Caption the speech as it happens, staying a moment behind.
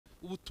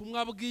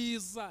ubutumwa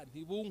bwiza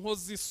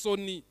ntibunkoze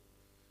isoni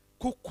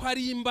kuko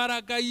ari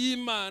imbaraga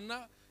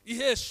y'Imana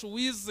ihesha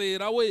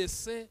uwizera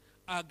wese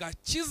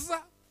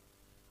agakiza.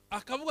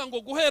 Akavuga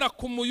ngo guhera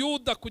ku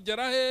muyuda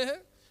kugera hehe?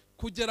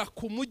 Kugera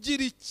ku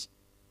mugiriki.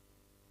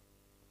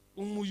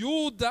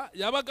 Umuyuda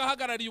yabaga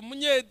ahagarariye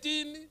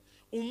umunyedini,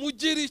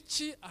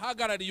 umugiriki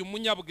ahagarariye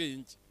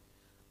umunyabwenge.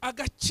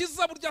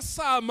 Agakiza burya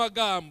si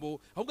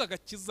amagambo, ahubwo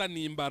agakiza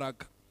ni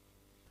imbaraga.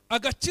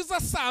 Agakiza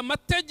si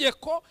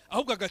amategeko,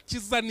 ahubwo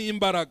agakiza ni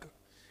imbaraga.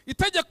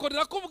 Itegeko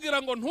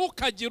rirakubwira ngo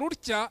ntukagire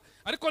utya,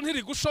 ariko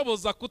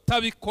ntirigushoboza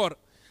kutabikora.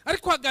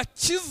 Ariko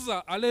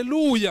agakiza,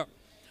 aleluya,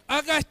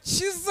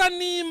 agakiza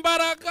ni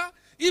imbaraga.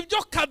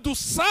 Ibyo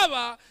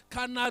kadusaba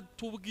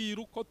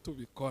kanatubwira uko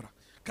tubikora,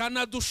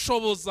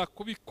 kanadushoboza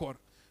kubikora.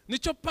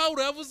 Nicyo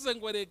Paulo yavuze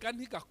ngo rega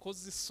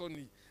ntigakoze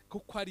isoni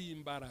kuko ari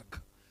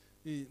imbaraga.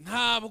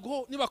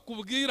 Ntabwo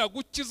nibakubwira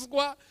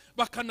gukizwa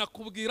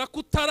bakanakubwira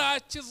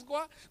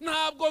kutarakizwa,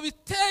 ntabwo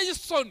biteye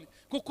isoni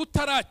kuko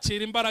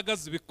utarakira imbaraga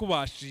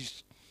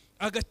zibikubashije.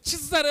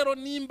 Agakiza rero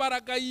ni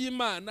imbaraga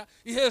y'Imana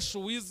ihesha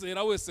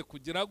uwizera wese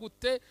kugira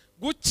gute?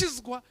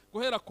 Gukizwa,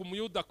 guhera ku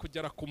muyuda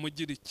kugera ku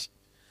mugiriki.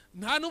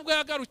 Nta nubwo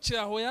yagarukiye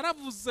aho,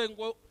 yaravuze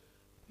ngo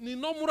ni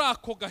no muri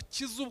ako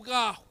gakiza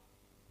ubwaho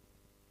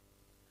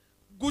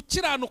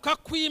gukiranuka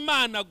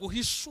kw'Imana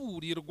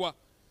guhishurirwa.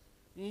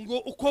 Ngo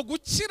uko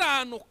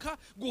gukiranuka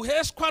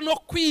guheshwa no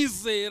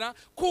kwizera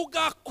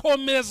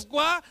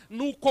kugakomezwa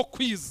nuko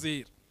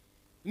kwizera.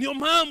 Niyo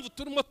mpamvu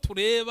turimo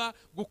tureba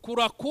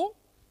gukura ku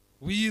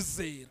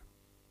wizera.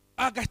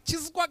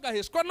 Agakizwa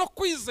gaheshwa no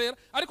kwizera,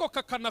 ariko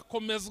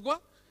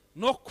kakanakomezwa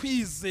no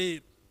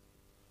kwizera.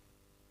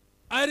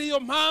 Ariyo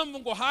mpamvu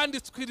ngo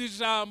handitswe iri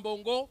jambo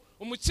ngo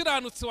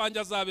umukiranutsi wanjye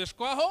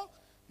azabeshwaho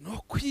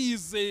no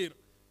kwizera.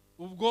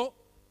 Ubwo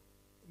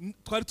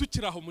twari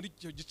tukiraho muri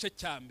icyo gice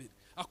cya mbere.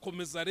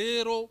 Akomeza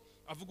rero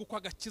avuga uko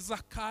agakiza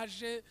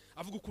kaje,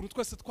 avuga ukuntu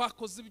twese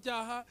twakoze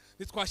ibyaha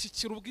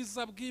ntitwashyikira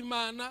ubwiza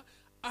bw'Imana.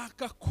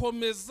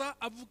 Agakomeza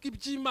avuga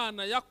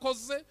iby'Imana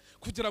yakoze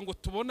kugira ngo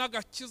tubone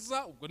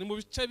agakiza. Ubwo ni mu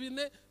bice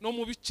 4 no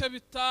mu bice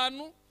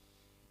 5.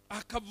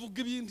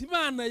 Akavuga ibintu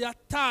Imana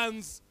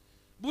yatanze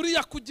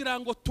buriya kugira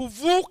ngo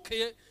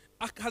tuvuke.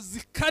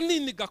 Akazi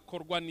kanini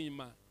gakorwa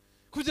n'Imana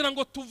kugira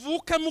ngo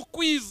tuvuke mu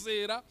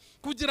kwizera,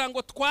 kugira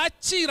ngo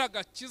twakira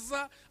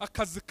agakiza.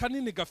 Akazi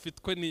kanini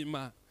gafitwe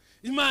n'Imana.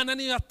 Imana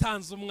niyo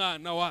yatanze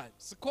umwana wayo.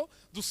 Siko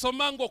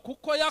dusoma ngo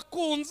kuko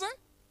yakunze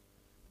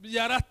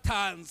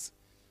yaratanze.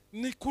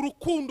 Ni ku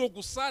rukundo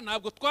gusa,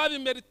 ntabwo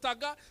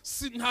twabimeritaga,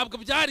 ntabwo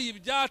byari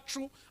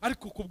ibyacu,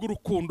 ariko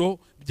kubw'urukundo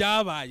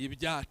byabaye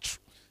ibyacu.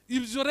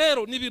 Ibyo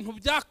rero ni ibintu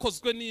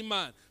byakozwe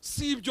n'Imana.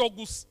 Si ibyo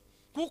gusa,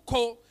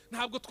 kuko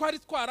ntabwo twari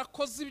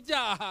twarakoze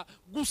ibyaha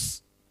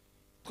gusa.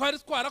 Twari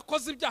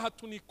twarakoze ibyaha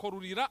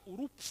tunikorurira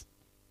urupfu.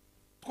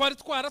 Twari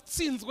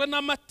twaratsinzwe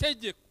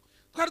n'amategeko.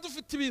 Twari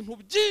dufite ibintu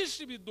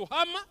byinshi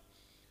biduhama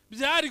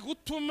byari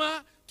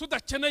gutuma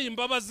tudakeneye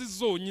imbabazi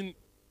zonyine.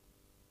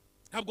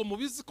 Ntabwo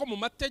mubizi ko mu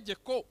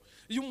mategeko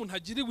iyo umuntu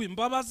agiriwe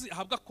imbabazi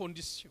ahabwa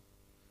condition.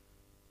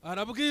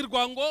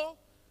 Arabwirwa ngo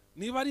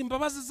niba ari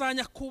imbabazi za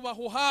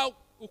nyakubahwa uhawe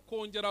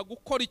ukongera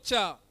gukora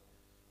icyaha,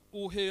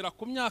 uhera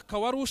ku myaka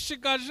wari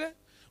ushigaje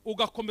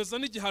ugakomeza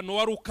n'igihano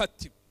wari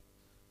ukatiwe,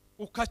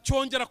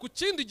 ukacyongera ku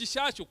kindi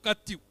gishyashya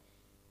ukatiwe.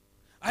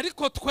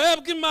 Ariko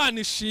twebwe Imana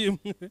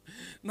ishimwe,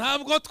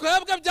 ntabwo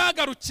twebwe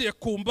byagarukiye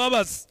ku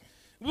mbabazi.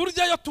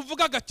 Burya iyo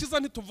tuvuga agakiza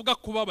ntituvuga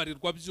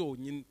kubabarirwa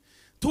byonyine,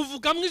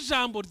 tuvugamo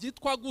ijambo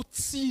ryitwa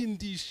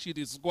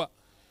gutsindishirizwa.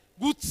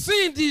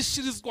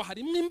 Gutsindishirizwa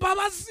harimo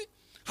imbabazi,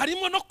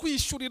 harimo no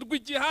kwishyurirwa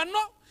igihano,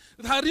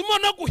 harimo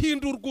no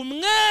guhindurwa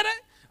umwere.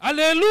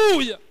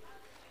 Aleluya!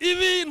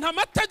 Ibintu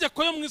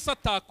amategeko yo mu isi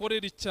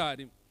atakorera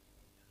icyarimwe.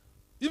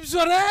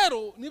 Ibyo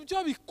rero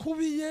nibyo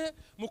bikubiye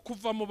mu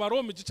kuva mu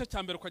Baroma igice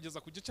cya mbere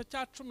kugeza ku gice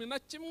cya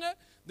 11.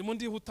 Ndimo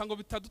ndihuta ngo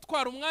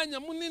bitadutwara umwanya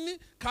munini,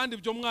 kandi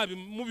ibyo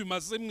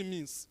mubimazemo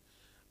iminsi.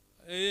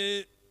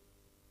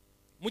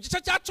 Mu gice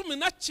cya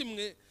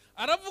 11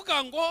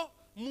 aravuga ngo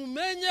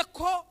mumenye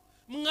ko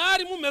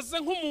mwari mumeze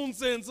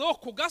nk'umunzenze wo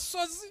ku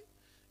gasozi,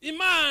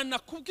 Imana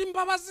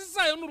kubw'imbabazi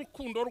zayo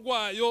n'urukundo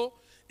rwayo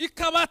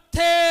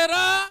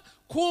ikabatera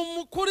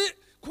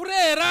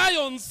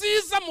kurerayo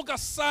nziza,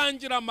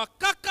 mugasangira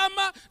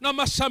amakakama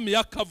n'amashami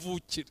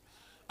y'akavukire.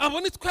 Abo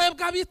ni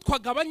twebwe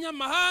abitwaga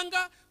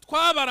abanyamahanga,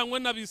 twabaranywe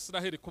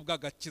n'Abisiraheli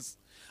kubw'agakiza.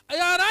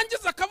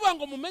 Yarangiza akavuga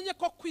ngo mumenye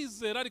ko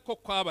kwizera ariko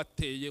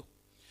kwabateyeho,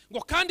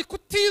 ngo kandi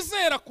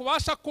kutizera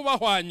kubasha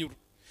kubahwanyura.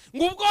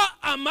 Ngubwo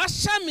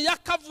amashami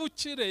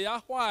y'akavukire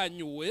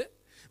yahwanyuwe,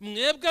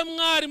 mwebwe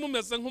mwari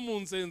mumeze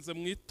nk'umunzenze,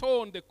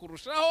 mwitonde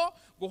kurushaho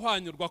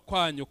guhwanyurwa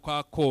kwanyu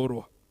kwa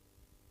koroha.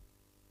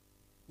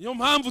 Niyo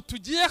mpamvu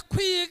tugiye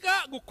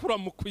kwiga gukura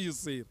mu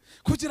kwizera,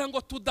 kugira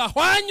ngo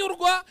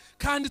tudahwanyurwa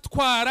kandi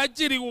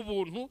twaragiriwe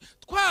ubuntu,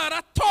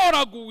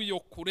 twaratoraguwe iyo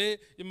kure,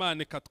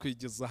 Imana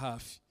ikatwigeza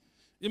hafi.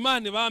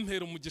 Imana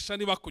ibampera umugisha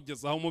niba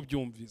kugezaho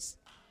mubyumvise.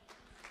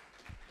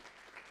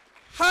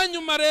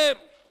 Hanyuma rero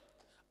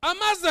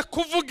amaze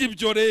kuvuga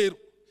ibyo rero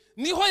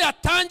niho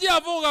yatangiye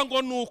avuga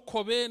ngo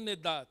nuko bene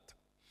data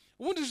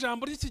ubundi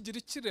ijambo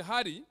ry'ikigiriki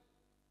rihari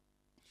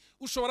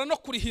ushobora no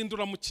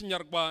kurihindura mu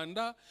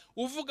kinyarwanda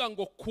uvuga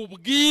ngo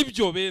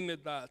kubw'ibyo bene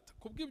data,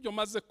 kubw'ibyo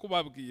maze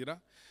kubabwira,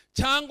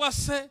 cyangwa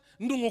se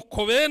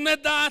nuko bene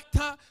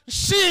data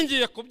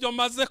nshingiye ku byo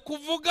maze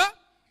kuvuga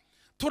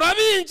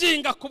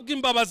turabinginga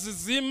kubw'imbabazi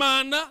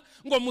z'Imana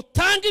ngo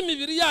mutange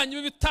imibiri yanyu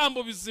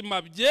ibitambo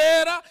bizima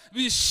byera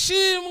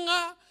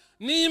bishimwa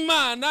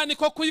n'Imana,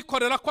 niko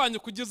kuyikorera kwanyu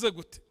kugize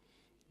gute?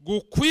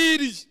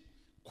 Gukwiriye.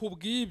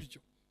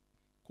 Kubw'ibyo,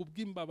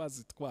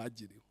 kubw'imbabazi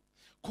twagiriwe,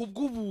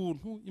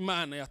 kubw'ubuntu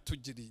Imana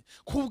yatugiriye,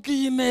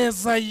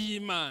 kubw'ineza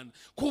y'Imana,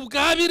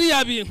 kubwa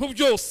biriya bintu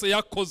byose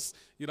yakoze,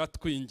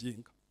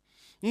 iratwinginga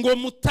ngo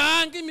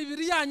mutange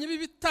imibiri yanyu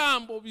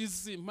b'ibitambo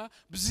bizima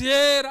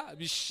byera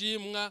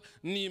bishimwa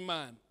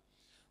n'Imana.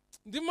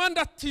 Ndimo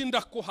ndatinda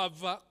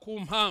kuhava ku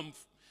mpamvu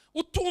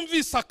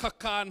utumvise aka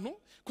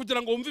kantu kugira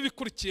ngo wumve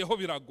ibikurikiyeho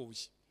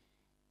biragoye.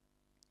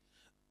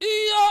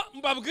 Iyo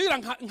mbabwira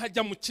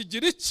nkajya mu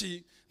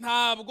kigiriki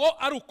ntabwo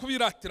ari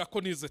ukubiratira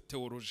ko nize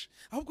teoloji,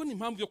 ahubwo ni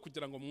impamvu yo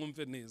kugira ngo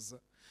mwumve neza,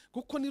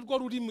 kuko nirwo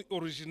rurimi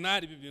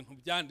original ibi bintu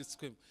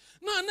byanditswemo.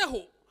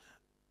 Noneho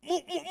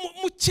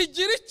mu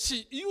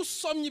kigiriki iyo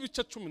usomye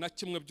ibice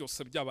 11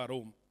 byose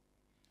by'Abaroma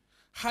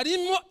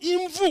harimo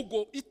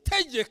imvugo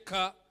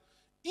itegeka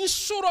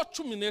inshuro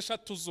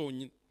 13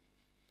 zonyine,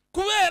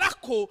 kubera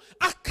ko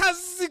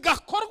akazi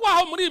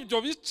gakorwaho muri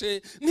ibyo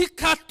bice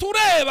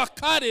nikatureba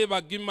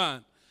karebaga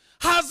Imana.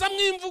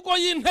 Hazamwe imvugo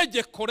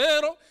y'integeko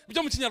rero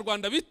byo mu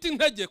kinyarwanda bita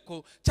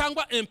integeko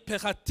cyangwa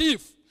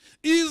imperatif,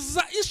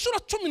 iza inshuro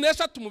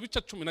 13 mu bice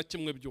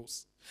 11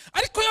 byose.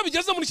 Ariko iyo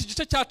bigeze muri iki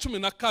gice cya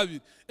 12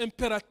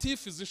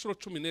 imperatif iza inshuro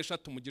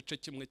 13 mu gice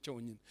kimwe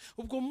cyonyine.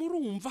 Ubwo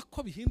murumva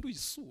ko bihinduye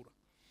isura.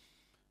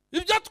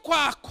 Ibyo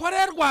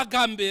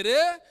twakorerwaga mbere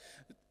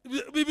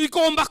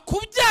bigomba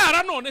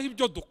kubyara noneho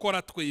ibyo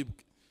dukora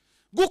twebwe.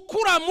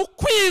 Gukura mu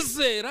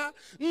kwizera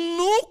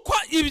nuko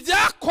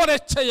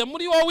ibyakorekeye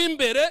muri wowe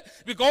imbere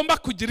bigomba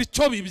kugira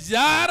icyo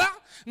bibyara,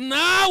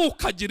 nawe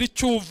ukagira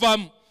icyo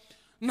uvamo.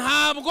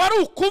 Ntabwo ari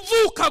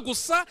ukuvuka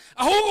gusa,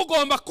 ahubwo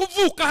ugomba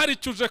kuvuka hari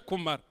icyo uje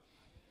kumara.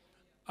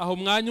 Aho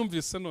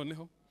mwanyumvise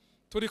noneho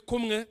turi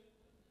kumwe.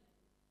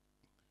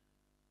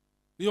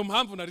 Iyo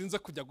mpamvu narinze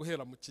kujya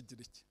guhera mu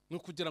kigiriki ni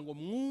ukugira ngo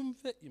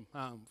mwumve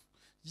impamvu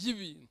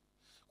y'ibintu.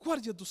 Kuko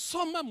rye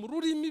dusoma mu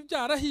rurimi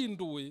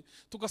byarahinduwe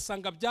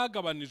tugasanga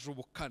byagabanije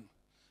ubukana.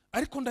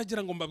 Ariko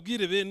ndagira ngo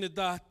mbabwire bene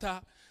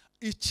data,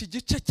 iki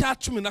gice cya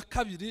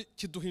 12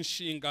 kiduha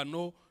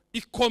inshingano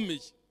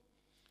ikomeye.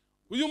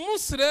 Uyu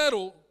munsi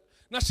rero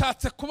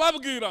nashatse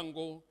kubabwira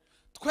ngo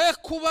twe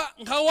kuba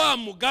nka wa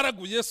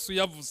mugaragu Yesu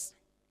yavuze.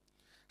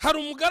 Hari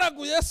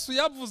umugaragu Yesu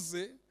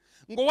yavuze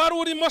ngo wari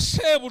urimo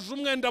shebuja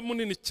umwenda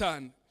munini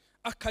cyane,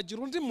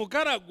 akagira undi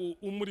mugaragu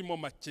umurimo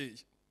makeya.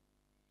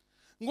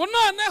 Ngo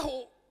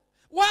noneho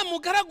wa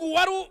mugaragu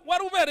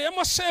wari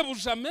ubereyemo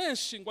shebuja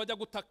menshi ngo ajya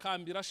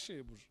gutakambira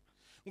shebuja,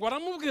 ngo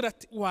aramubwira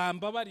ati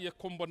wambabariye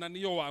ko mbona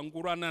niyo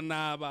wangurana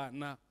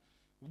n'abana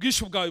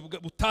ubwishyu bwawe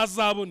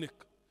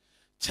butazaboneka,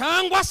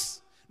 cyangwa se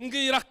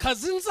mbwira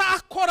akazi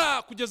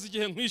nzakora kugeza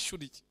igihe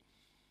nkwishyuriye.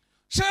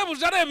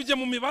 Shebuja arebye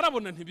mu mibare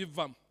abona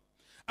ntibivamo,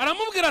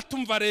 aramubwira ati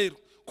umva rero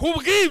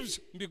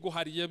kubw'ibyo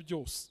mbiguhariye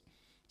byose,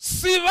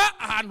 siba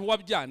ahantu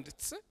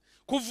wabyanditse,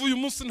 kuva uyu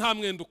munsi nta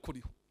mwenda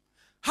ukuriho.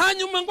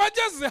 Hanyuma ngo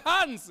ageze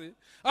hanze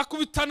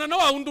akubitana na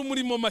wa wundi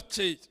umurimo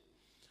makeya,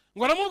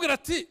 ngo aramubwira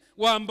ati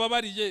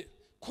wambabariye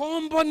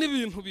ko mbona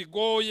ibintu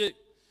bigoye,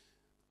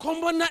 ko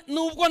mbona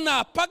nubwo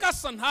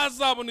napagasa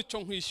ntazabona icyo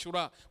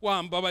nkwishyura,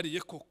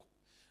 wambabariye koko.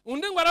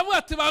 Undi ngo aravuga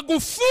ati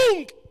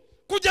bagufunge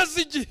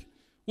kugeza igihe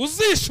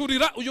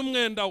uzishyurira uyu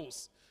mwenda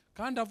wose.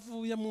 Kandi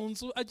avuye mu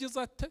nzu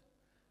agize ate?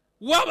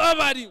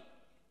 Wababariwe.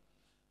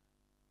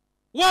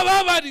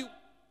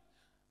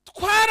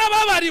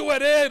 Twarababariwe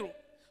rero.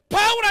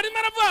 Pawulo arimo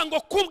aravuga ngo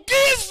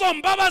kubw'izo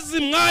mbabazi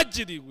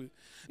mwagiriwe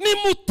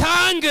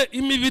nimutange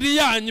imibiri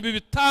yanyu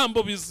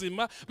ibitambo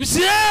bizima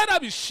byera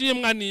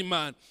bishimwa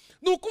n'Imana.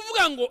 Ni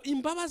ukuvuga ngo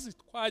imbabazi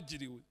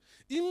twagiriwe,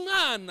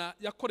 Imana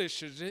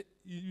yakoresheje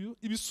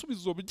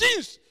ibisubizo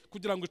byinshi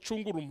kugira ngo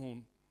icungure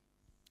umuntu,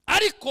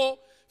 ariko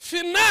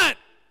finali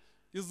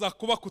iza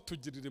kuba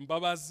kutugirira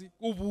imbabazi,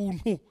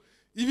 ubuntu,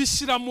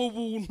 ibishyira mu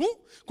buntu,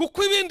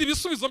 kuko ibindi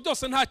bisubizo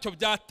byose ntacyo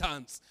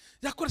byatanze.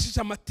 Yakoresheje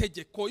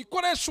amategeko,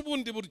 ikoresha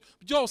ubundi buryo,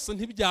 byose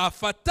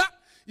ntibyafata.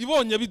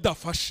 Ibonye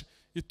bidafashe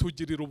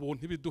itugirira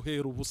ubuntu,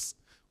 ibiduhera ubusa.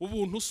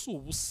 Ubuntu si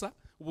ubusa,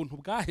 ubuntu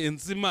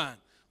bwahenze Imana.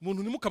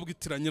 Umuntu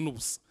nimukabwitiranye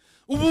n'ubusa.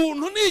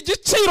 Ubuntu ni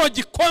igiciro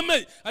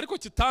gikomeye, ariko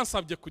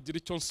kitansabye kugira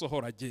icyo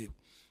nsohora agiye.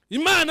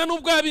 Imana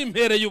nubwo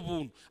yabimpereye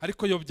ubuntu,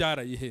 ariko yo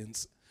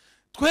byarayihenze.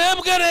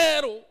 Twebwe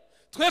rero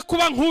twe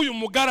kuba nk'uyu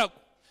mugaragu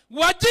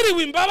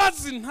wagiriwe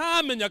imbabazi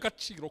ntamenya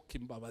agaciro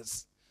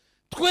k'imbabazi.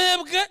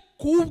 Twebwe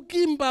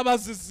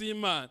kubw'imbabazi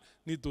z'Imana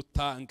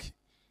nidutange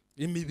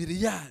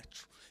imibiri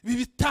yacu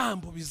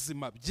ibitambo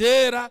bizima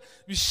byera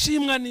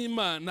bishimwa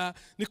n'Imana,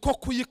 niko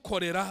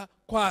kuyikorera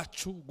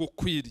kwacu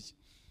gukwiriye.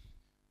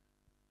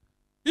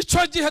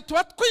 Icyo gihe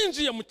tuba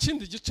twinjiye mu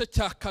kindi gice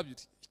cya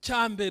kabiri.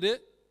 Icya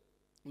mbere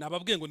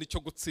nababwiye ngo nicyo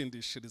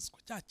gutsindishirizwa,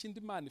 cya kindi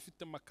Imana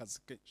ifitemo akazi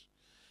kenshi.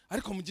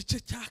 Ariko mu gice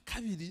cya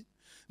kabiri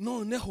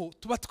noneho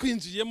tuba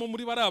twinjiyemo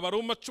muri bariya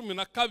Baroma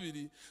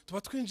 12,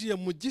 tuba twinjiye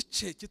mu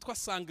gice cyitwa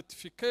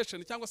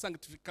sanctification cyangwa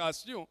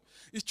sanctification.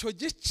 Icyo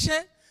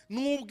gice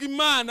nubwo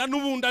Imana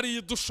n'ubundi ari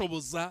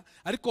idushoboza,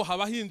 ariko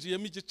haba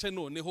hinjiyemo igice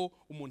noneho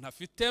umuntu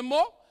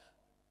afitemo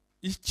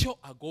icyo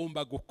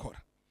agomba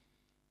gukora.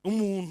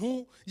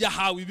 Umuntu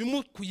yahawe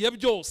ibimukwiye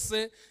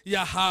byose,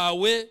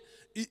 yahawe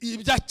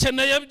ibyo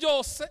akeneye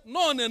byose,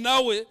 none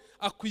nawe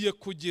akwiye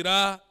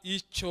kugira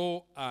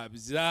icyo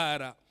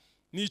abyara.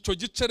 Nicyo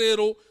gice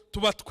rero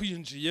tuba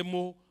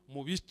twinjiyemo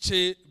mu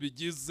bice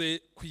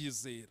bigize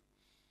kwizera.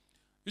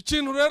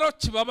 Ikintu rero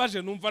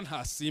kibabaje numva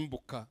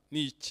ntasimbuka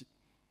ni iki,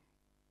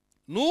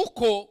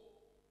 nuko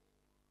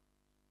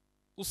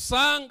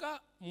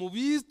usanga mu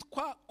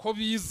bitwa ko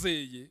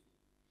bizeye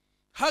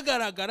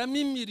hagaragaramo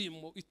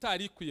imirimo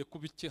itari ikwiye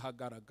kuba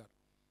ikihagaragara.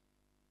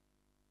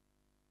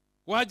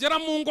 Wagera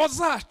mu ngo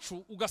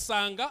zacu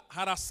ugasanga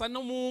harasa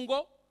no mu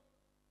ngo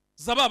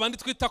z'ababandi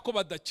twita ko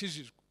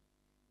badakijijwe.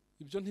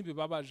 Ibyo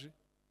ntibibabaje?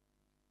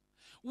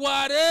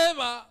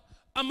 Wareba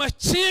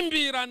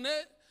amakimbirane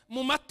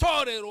mu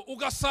matorero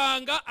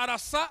ugasanga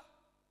arasa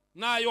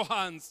nayo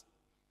hanze.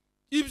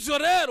 Ibyo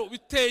rero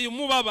biteye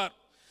umubabaro,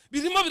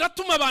 birimo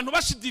biratuma abantu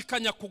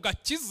bashidikanya ku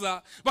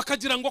gakiza,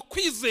 bakagira ngo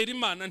kwizera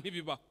Imana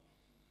ntibibaho.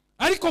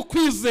 Ariko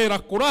kwizera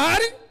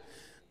kurahari,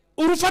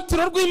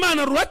 urufatiro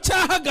rw'Imana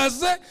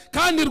ruracyahagaze,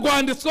 kandi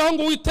rwanditsweho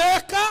ngo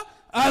Uwiteka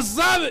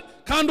azabe,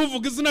 kandi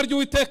uvuga izina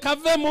ry'Uwiteka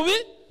ave mu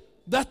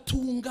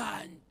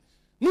bidatunganye.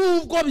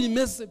 Nubwo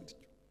bimeze bityo,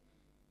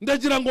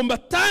 ndagira ngo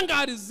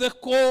mbatangarize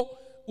ko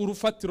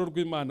urufatiro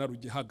rw'Imana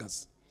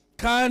rugihagaze,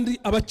 kandi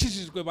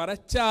abakijijwe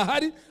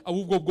baracyahari,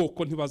 ahubwo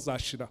bwoko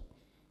ntibazashiraho.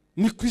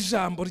 Niko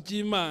ijambo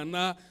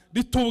ry'Imana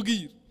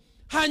ritubwira.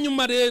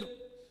 Hanyuma rero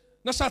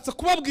nashatse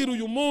kubabwira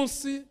uyu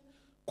munsi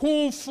ku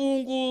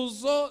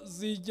mfunguzo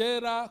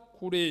zigera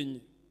kuri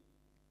 4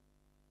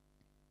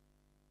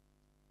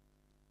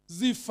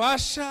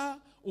 zifasha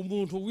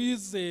umuntu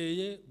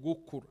wizeye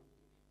gukura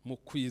mu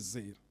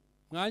kwizera.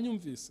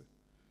 Mwanyumvise?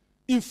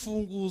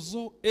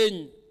 Imfunguzo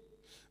 4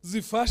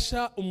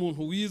 zifasha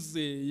umuntu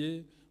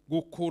wizeye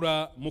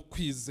gukura mu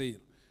kwizera.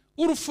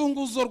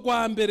 Urufunguzo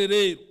rwa mbere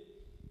rero,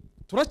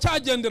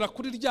 turacyagendera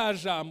kuri rya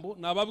jambo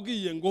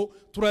nababwiye ngo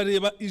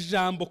turareba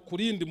ijambo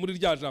kurindi muri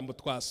rya jambo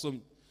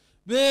twasomye.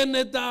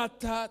 Bene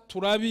data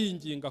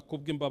turabinginga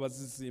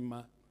kubw'imbabazi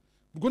z'Imana.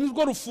 Ubwo ni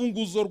rwo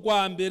rufunguzo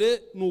rwa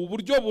mbere, ni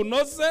uburyo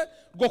bunoze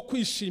bwo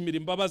kwishimira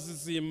imbabazi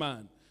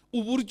z'Imana.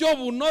 Uburyo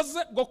bunoze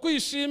bwo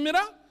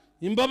kwishimira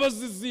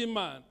imbabazi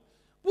z'Imana.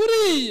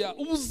 Buriya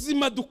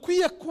ubuzima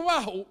dukwiye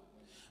kubaho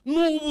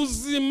ni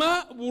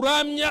ubuzima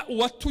buramya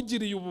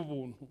uwatugiriye ubu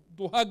buntu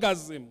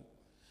duhagazemo.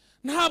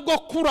 Ntabwo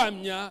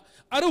kuramya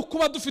ari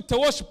ukuba dufite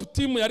worship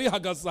team yari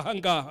ihagaze aha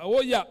ngaha,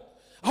 oya.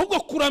 Ahubwo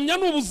kuramya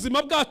ni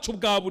ubuzima bwacu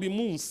bwa buri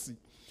munsi.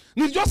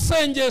 Niryo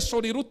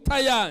sengesho riruta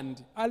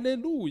yandi.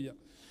 Haleluya.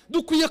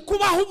 Dukwiye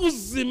kubaho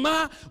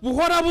ubuzima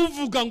buhora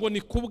buvuga ngo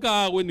ni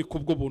kubwawe, ni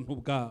kubw'ubuntu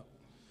bwawe.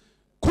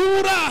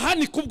 Kuraha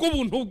ni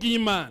kubw'ubuntu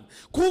bw'Imana.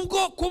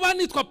 Kuba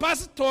nitwa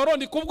pasitoro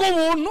ni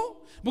kubw'ubuntu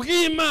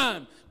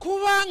bw'Imana.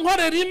 Kuba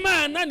nkorera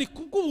Imana ni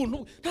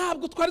kubw'ubuntu.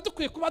 Ntabwo twari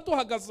dukwiye kuba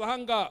duhagaze aha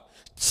ngaha.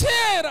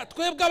 Kera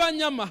twebwe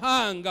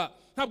abanyamahanga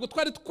ntabwo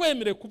twari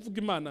twemerewe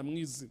kuvuga Imana mu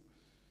izina.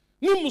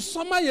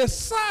 Nimusoma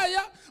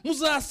Yesaya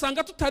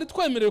muzasanga tutari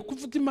twemerewe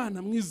kuvuga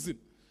Imana mu izina.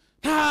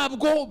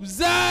 Ntabwo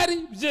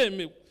byari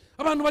byemewe.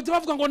 Abantu bajya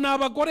bavuga ngo ni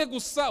abagore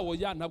gusa,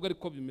 oya, ntabwo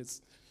ariko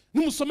bimeze.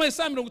 Nimusoma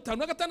Yesaya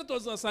 56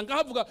 uzasanga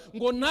havuga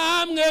ngo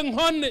namwe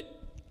nkone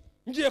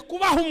ngiye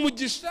kubaha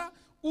umugisha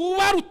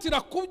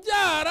ubarutira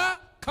kubyara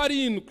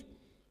 7.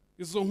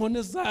 Izo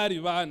nkone zari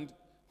bandi,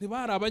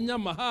 ntibari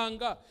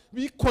abanyamahanga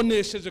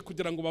bikonesheje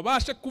kugira ngo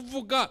babashe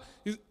kuvuga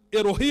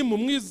Elohimu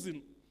mu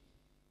izina.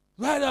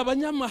 Bari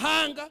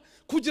abanyamahanga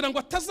kugira ngo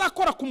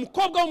atazakora ku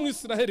mukobwa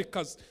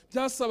w'Umwisiraheli-kazi.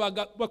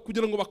 Byasabaga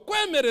kugira ngo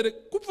bakwemerere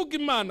kuvuga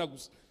Imana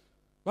gusa,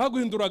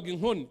 baguhinduraga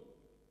inkoni.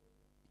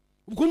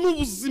 Ubwo ni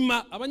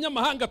ubuzima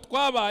abanyamahanga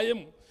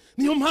twabayemo.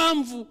 Niyo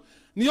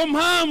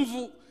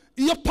mpamvu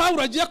iyo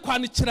Pawulo agiye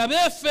kwandikira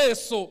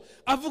Abefeso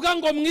avuga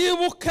ngo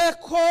mwibuke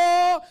ko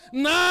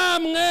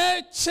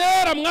namwe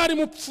kera mwari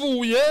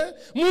mupfuye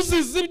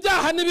muzize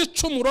ibyaha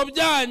n'ibicumuro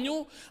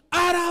byanyu,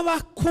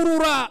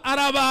 arabakurura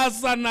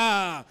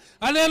arabazana.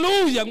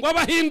 Haleluya. Ngo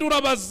abahindura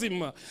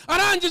abazima.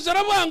 Arangije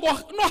aravuga ngo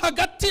no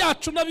hagati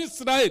yacu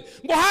n'Abisiraheli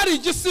ngo hari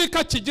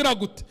igisika kigira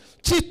gute,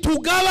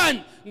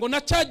 kitugabanya, ngo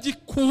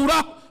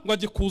nacyagikura, ngo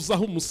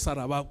agikuzaho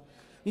umusaraba,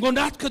 ngo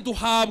natwe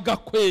duhabwa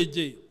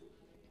kwegera.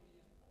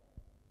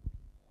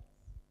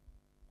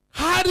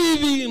 Hari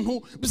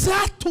ibintu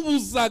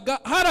byatubuzaga,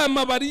 hari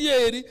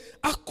amabariyeri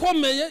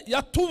akomeye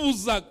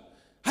yatubuzaga,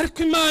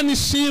 ariko Imana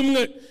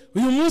ishimwe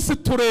uyu munsi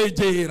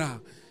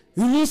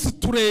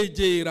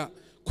turegera,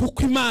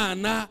 kuko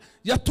Imana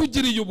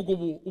yatugiriye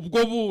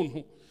ubwo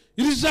buntu.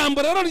 Iri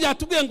jambo rero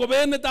ryatubwiye ngo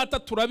bene data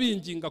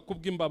turabinginga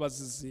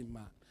kubw'imbabazi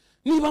z'Imana.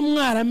 Niba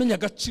mwaramenya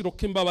agaciro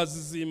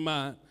k'imbabazi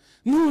z'Imana,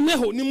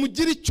 noneho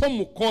nimugire icyo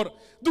mukora.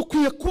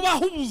 Dukwiye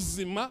kubaho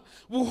ubuzima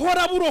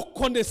buhora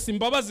burokonesa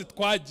imbabazi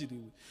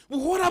twagiriwe,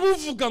 buhora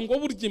buvuga ngo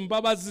burya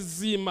imbabazi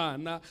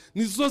z'Imana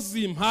nizo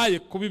zimpaye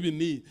kuba ibi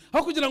n'ibi,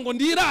 aho kugira ngo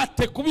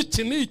ndirate kuba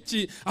iki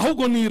n'iki,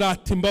 ahubwo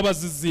nirate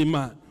imbabazi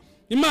z'Imana.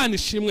 Imana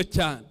ishimwe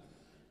cyane.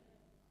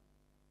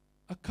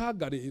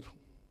 Akaga rero,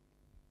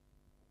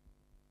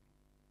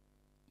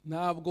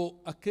 ntabwo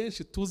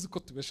akenshi tuzi ko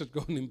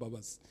tubeshejweho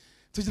n'imbabazi,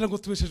 tugira ngo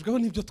tubeshejweho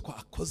n'ibyo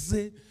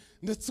twakoze,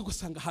 ndetse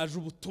ugasanga haje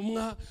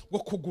ubutumwa bwo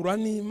kugura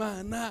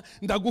n'Imana,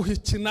 ndaguha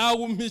iki nawe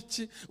umpa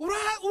iki,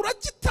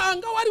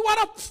 uragitanga wari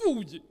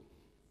warapfuye.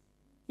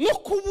 No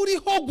kuba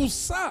uriho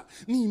gusa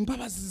ni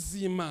imbabazi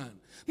z'Imana.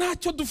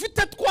 Ntacyo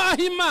dufite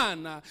twaha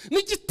Imana,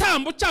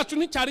 n'igitambo cyacu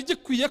nticyari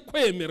gikwiye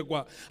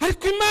kwemerwa,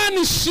 ariko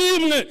Imana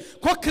ishimwe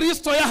ko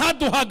Kristo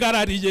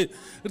yahaduhagarariye,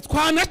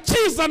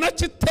 twanakiza na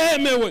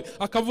kitemewe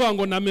akavuga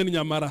ngo namennye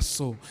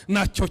amaraso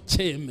nacyo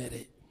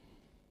cyemere.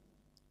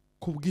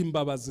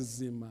 Kubw'imbabazi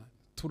z'Imana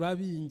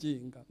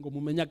turabinginga ngo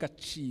mumenye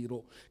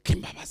agaciro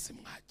k'imbabazi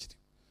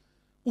mwagiriwe.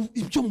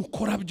 Ibyo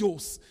mukora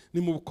byose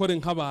nimubikore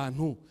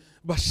nk'abantu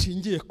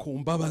bashingiye ku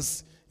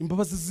mbabazi.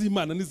 Imbabazi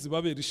z'Imana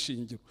nizibabera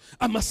ishingiro.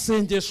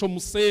 Amasengesho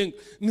musenga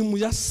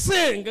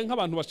nimuyasenge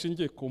nk'abantu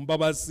bashingiye ku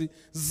mbabazi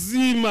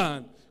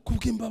z'Imana.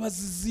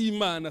 Kubw'imbabazi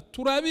z'Imana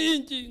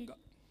turabinginga.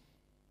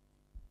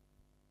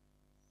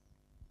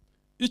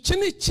 Iki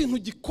ni ikintu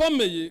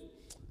gikomeye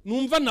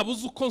numva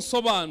nabuze uko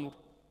nsobanura.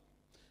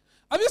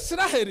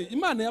 Abisiraheli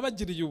Imana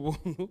yabagiriye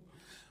ubuntu.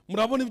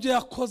 Murabona ibyo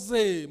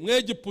yakoze mu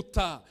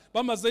Egiputa,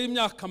 bamazeyo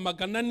imyaka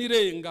 100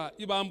 irenga,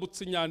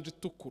 ibambutse inyanja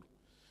itukura,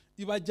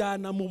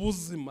 ibajyana mu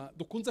buzima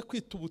dukunze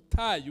kwita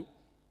ubutayu,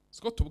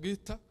 siko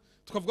tubwita,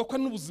 tukavuga ko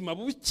n'ubuzima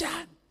bubi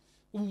cyane.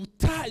 Ubu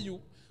butayu,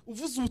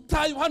 uvuze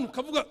ubutayu hano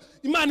ukavuga,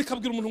 Imana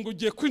ikabwira umuntu ngo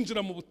ugiye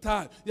kwinjira mu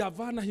butayu,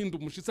 yavana hinda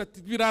umushitsi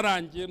ati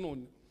birarangiye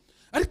none.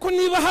 Ariko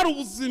niba hari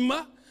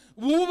ubuzima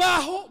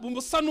bubaho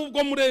bumusa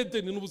n'ubwo muri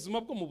Edeni,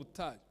 n'ubuzima bwo mu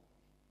butayu.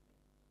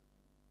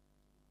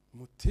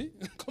 Muti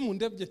ko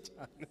mundebye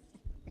cyane.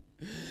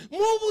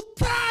 Mu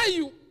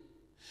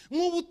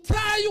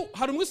butayu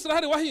hari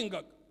umwisiraheli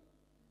wahingaga,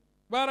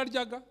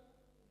 bararyaga.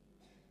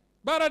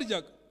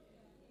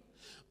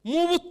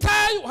 Mu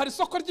butayu hari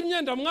isoko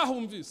ry'imyenda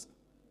mwahumvise,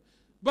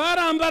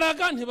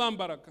 barambaraga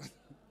ntibambaraga.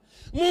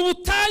 Mu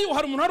butayu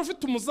hari umuntu wari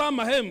ufite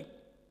umuzamu ahemba,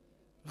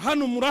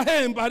 hano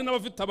murahemba, hari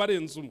n'abafite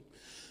abarenze umwe.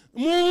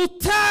 Mu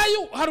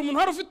butayu hari umuntu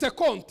wari ufite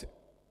konte,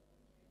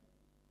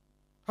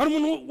 hari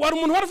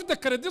umuntu wari ufite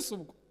credit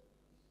ubwo,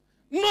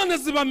 none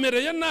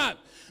zibamereye nabi.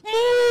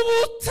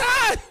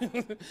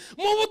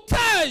 Mu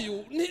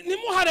butayu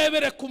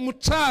nimuharebere ku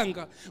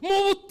mucanga.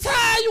 Mu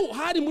butayu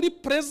hari muri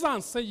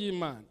presence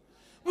y'Imana,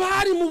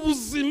 bari mu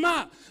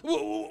buzima.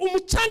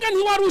 Umucanga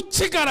ntiwari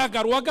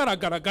ukigaragara,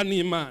 wagaragaraga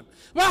n'Imana.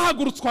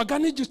 Bahagurutswaga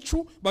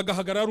n'igicu,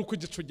 bagahagarara uko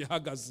igicu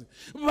gihagaze.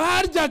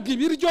 Baryaga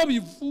ibiryo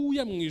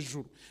bivuye mu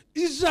ijuru.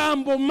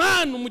 Ijambo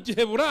manu mu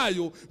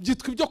Giheburayo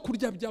byitwa ibyo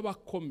kurya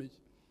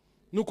by'abakomeye.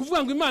 Ni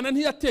ukuvuga ngo Imana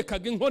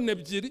ntiyatekaga inkono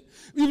ebyiri,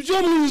 ibyo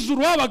mu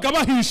ijuru babaga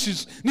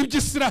bahishije n'ibyo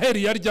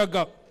Isiraheli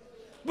yaryaga.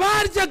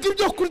 Baryaga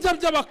ibyo kurya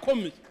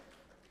by'abakomeye.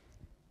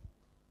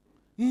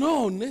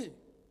 None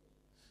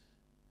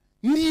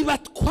niba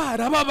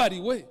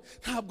twarababariwe,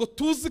 ntabwo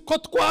tuzi ko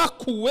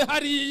twakuwe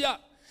hariya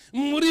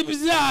muri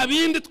bya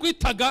bindi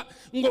twitaga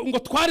ngo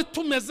twari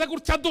tumeze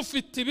gutya,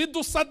 dufite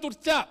ibidusa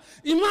dutya.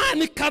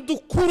 Imana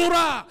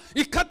ikadukurura,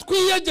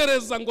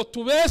 ikatwiyegereza ngo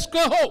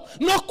tubeshweho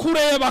no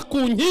kureba ku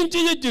nkingi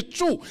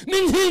y'igicu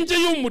n'inkingi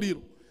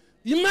y'umuriro.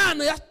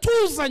 Imana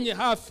yatuzanye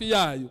hafi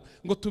yayo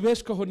ngo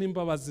tubeshweho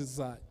n'imbabazi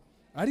zayo.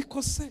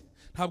 Ariko se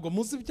ntabwo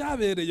muzi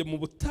byabereye mu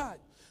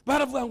butayu?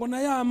 Baravuga ngo na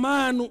ya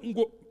manu,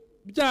 ngo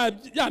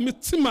ya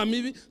mitsima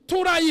mibi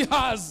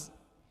turayihaza.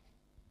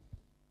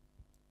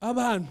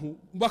 Abantu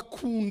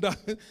bakunda,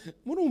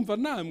 murumva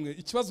namwe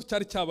ikibazo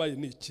cyari cyabaye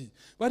niki?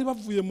 Bari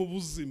bavuye mu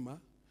buzima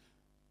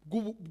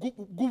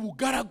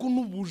bw'ubugaragu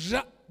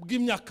n'ubuja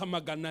bw'imyaka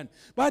 400.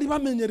 Bari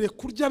bamenyereye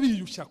kurya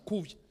biyushya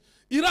kubi.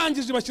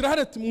 Irangije bashyira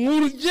hareti,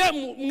 mwurye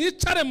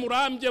mwicare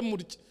murambye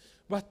murye.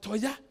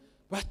 Batoya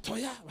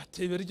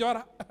batebe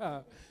biryo,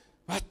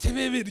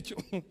 batebe biryo.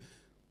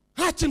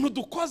 Nta kintu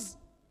dukoze.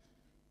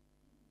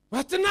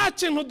 Bati nta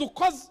kintu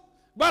dukoze.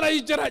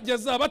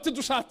 Barayigerageza bati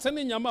dushatse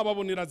n'inyama,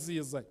 babonera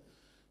ziza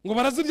ngo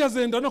barazirya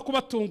zenda no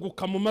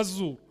kubatunguka mu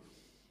mazuru.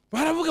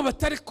 Baravuga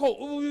bati ariko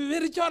ubu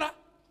biryora,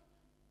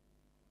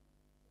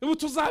 ubu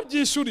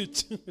tuzabyishura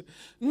iki?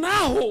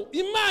 Naho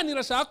Imana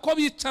irashaka ko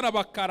bicara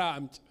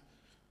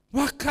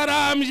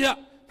bakarambya.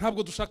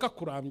 Ntabwo dushaka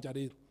kurambya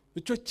rero.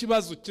 Icyo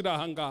kibazo kiri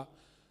aha ngaha,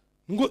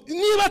 ngo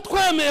niba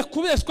twemeye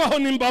kubeshwaho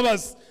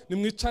n'imbabazi,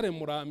 nimwicare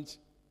murambye.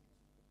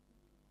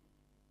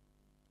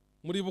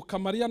 Muribuka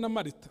Mariya na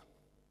Marita?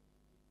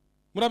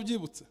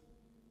 Murabyibutse?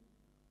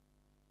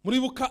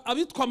 Muribuka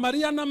abitwa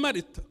Mariya na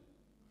Marita?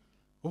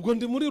 Ubwo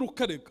ndi muri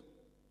Rukarega.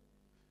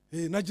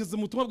 Nageze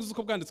mu butumwa bwiza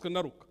uko bwanditswe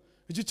na Luka,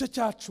 igice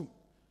cya 10,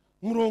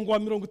 umurongo wa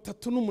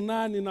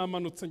 38,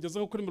 namanutse ngeze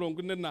nko kuri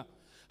 40.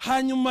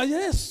 Hanyuma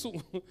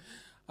Yesu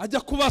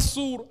ajya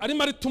kubasura, ari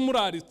Marita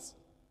umuraritse.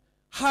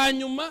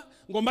 hanyuma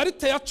ngo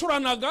Marita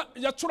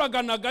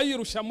yacuraganaga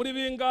yirushya muri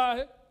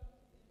bingahe,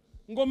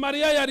 ngo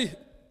Mariya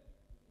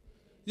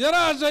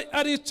yaraje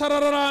aricara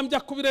ararambya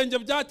ku birenge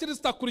bya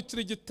Kristo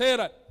akurikira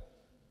igiterane.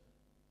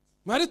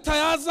 Marita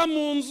yaza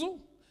mu nzu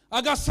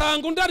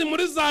agasanga undi ari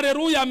muri za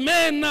Aleluya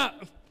mena,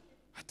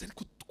 atari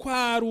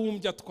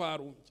twarumbya.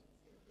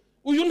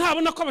 Uyu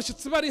ntabona ko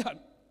abashyitsi bari hano.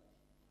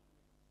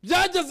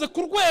 Byageze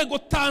ku rwego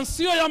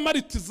tensiyo ya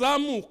Marita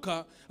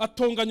izamuka,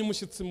 atonganya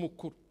umushyitsi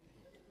mukuru,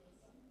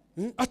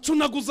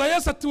 acunaguza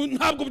Yesu ati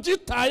ntabwo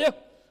byitayeho,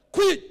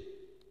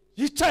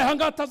 yicaye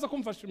ahangaha ataza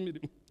kumfasha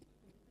imirimo.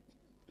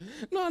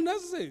 None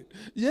se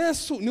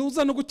Yesu ni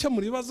uza no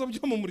gukemura ibibazo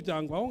byo mu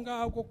muryango aho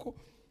ngaho koko,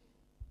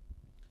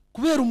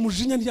 kubera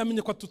umujinya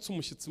ntiyamenye ko atutse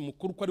umushyitsi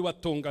mukuru ko ari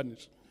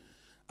watonganije.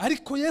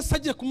 Ariko Yesu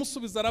agiye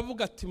kumusubiza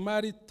aravuga ati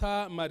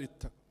Marita,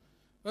 Marita.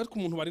 Ariko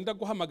umuntu barinda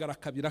guhamagara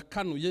kabira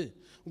kanuye,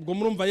 ubwo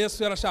murumva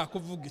Yesu yarashaka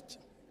kuvuga iki?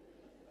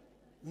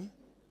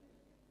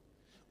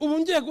 Ubu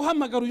ngiye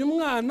guhamagara uyu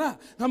mwana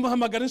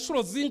nkamuhamagara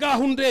inshuro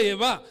zingaho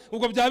ndeba,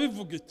 ubwo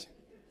byabivuga iki?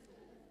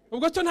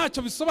 Ubwo cyo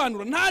ntacyo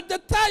bisobanura, nta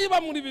detail ba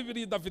muri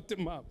Bibiliya idafite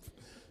impamvu.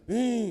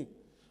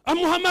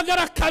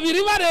 Amuhamagara kabiri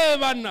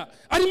barebana,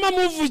 arimo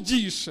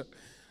amuvugisha,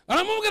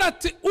 aramubwira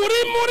ati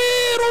uri muri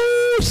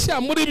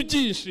rushya muri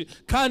byinshi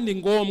kandi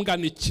ngombwa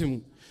ni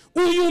kimwe.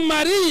 Uyu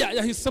Mariya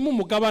yahisemo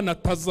umugabane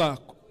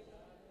atazako.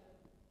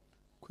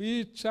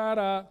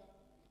 Kwicara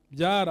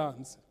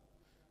byaranze,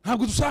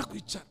 ntabwo dushaka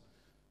kwicara.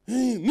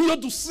 Niyo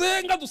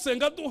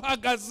dusenga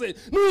duhagaze,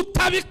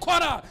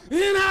 nutabikora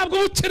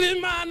ntabwo ukiri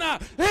Imana.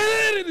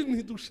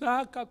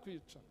 Ntidushaka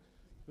kwicara.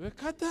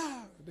 Reka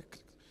da,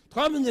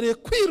 twamenyereye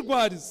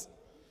kwirwariza.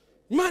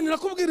 Imana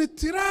irakubwira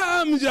iti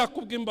rambya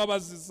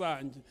kubw'imbabazi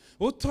zanjye.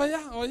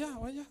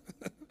 Oya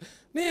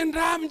ni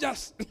ndambya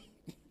se.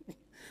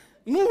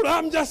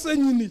 Nurambya se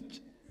nyine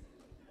iki?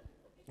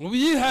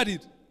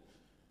 Ubiyiharire.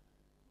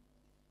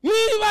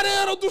 Niba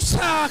rero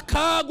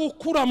dushaka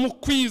gukura mu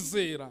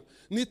kwizera,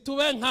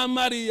 nitube nka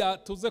Mariya,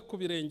 tuze ku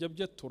birenge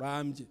bye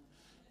turambye,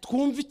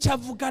 twumve icyo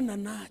avugana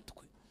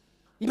natwe.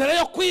 Mbere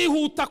yo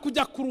kwihuta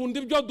kujya kurunda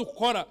ibyo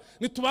dukora,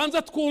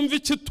 nitubanza twumve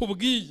icyo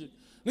tubwiye,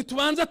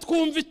 nitubanza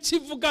twumve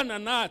ikivugana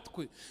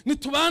natwe,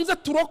 nitubanza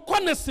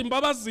turokonese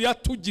imbabazi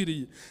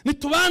yatugiriye,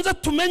 nitubanza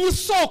tumenye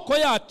isoko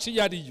yacu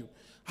yariyo.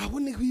 Abo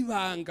niho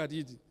ibanga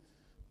riri.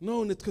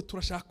 None twe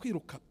turashaka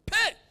kwiruka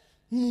pe,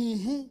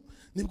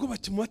 nibwo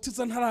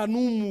bakimubatiza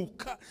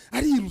ntaranumuka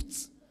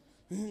arirutse,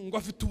 ngo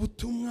afite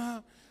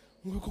ubutumwa,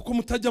 ngo kuko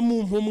mutajya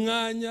mu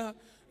mwanya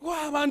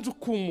wabanje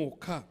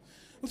ukumuka,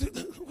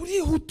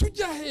 urihuta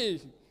ujya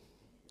hehe?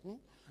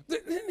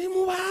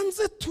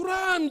 Nimubanze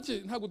turambye,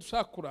 ntabwo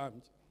dushaka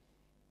kurambye.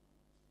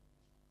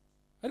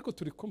 Ariko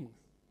turi kumwe,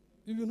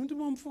 ibintu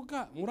ndimo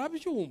mvuga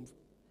murabyumva,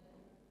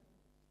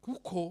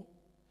 kuko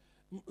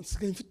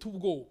nsigaye mfite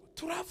ubwoba.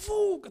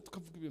 Turavuga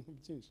tukavuga ibintu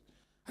byinshi,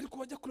 ariko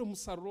bajya kure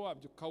umusaruro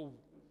wabyo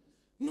ukawuba.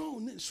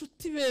 None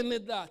nshuti bene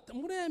data,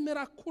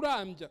 muremera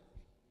kurambya?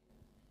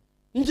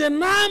 Nge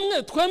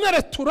namwe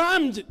twemere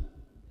turambye.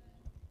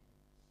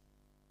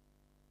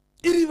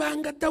 Iri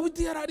banga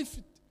Dawidi yari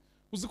arifite.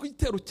 Uzi ko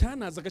igitero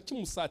cyanazaga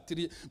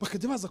kimusatiriye,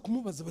 bakajya baza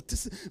kumubaza bati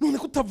se none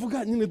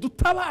kutavuga nyine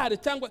dutabare,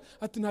 cyangwa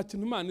ati nta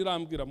kintu Imana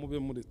irambwira mube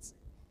muretse.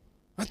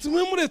 Ati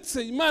mwe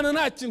muretse, Imana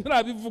nta kintu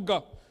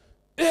irabivuga.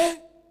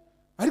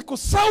 Ariko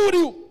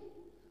Sawuli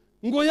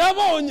ngo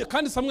yabonye,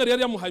 kandi Samweli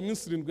yari yamuhaye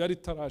iminsi 7 yari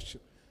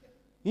itarashira,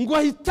 ngo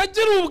ahita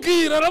agira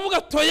ubwira,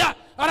 aravuga toya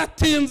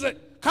aratinze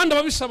kandi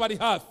ababisha bari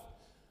hafi,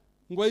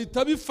 ngo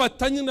ahita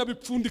bifata nyine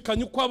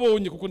abipfundikanye uko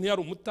abonye, kuko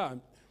ntiyari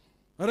umutambyi.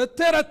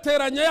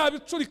 Araterateranya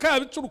yabicurika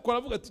yabicurukora,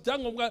 avuga ati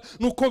cyangombwa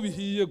nuko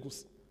bihiye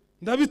gusa,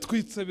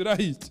 ndabitwitse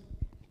birahiye.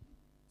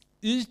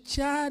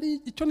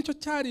 Icyo nicyo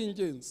cyari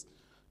ingenzi.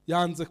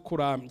 Yanze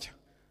kurambya,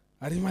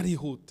 arimo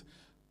arihuta.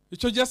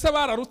 Icyo gihe se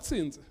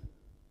bararutsinze?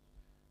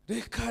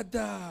 Reka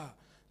da,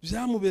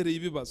 byamubereye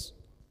ibibazo.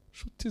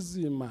 Nshuti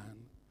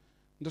z'Imana,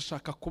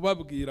 ndashaka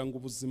kubabwira ngo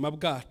ubuzima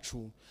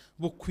bwacu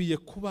bukwiye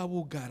kuba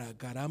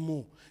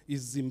bugaragaramo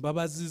izi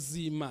mbabazi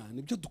z'Imana.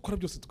 Ibyo dukora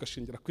byose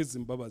tugashingira kuri izi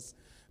mbabazi.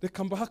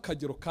 Reka mbaha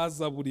akagero ka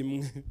Zaburi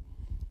imwe.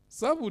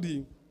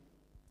 Zaburi,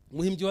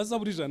 muhimbyi wa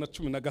Zaburi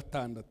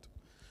 116,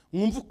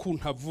 mwumva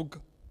ukuntu avuga.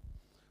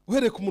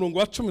 Uhereye ku murongo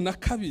wa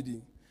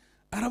 12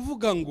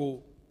 aravuga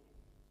ngo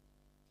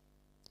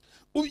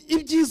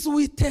ibyiza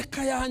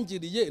Uwiteka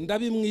yangiriye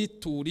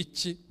ndabimwitura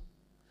iki?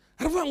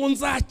 Aravuga ngo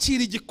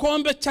nzakira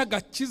igikombe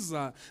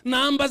cy'agakiza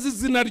nambaza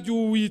izina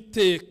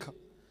ry'Uwiteka,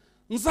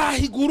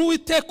 nzahigura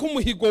Uwiteka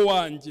umuhigo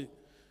wanjye,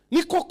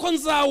 ni koko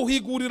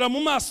nzawuhigurira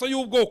mu maso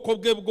y'ubwoko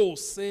bwe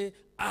bwose.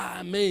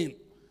 Amen.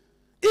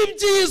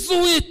 Ibyiza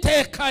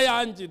Uwiteka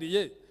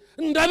yangiriye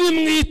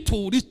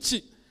ndabimwitura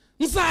iki?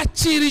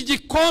 Nzakira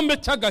igikombe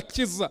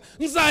cy'agakiza,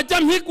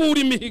 nzajya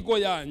mpigura imihigo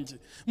yanjye.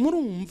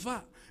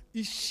 Murumva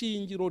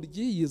ishingiro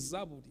ry'iyi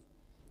Zaburi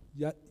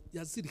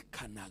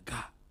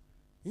yazirikanaga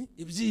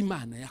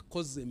iby'Imana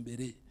yakoze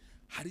mbere.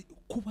 Hari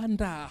kuba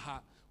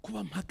ndaha,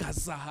 kuba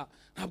mpagaze aha,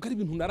 ntabwo ari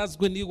ibintu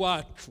narazwe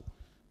n'iwacu.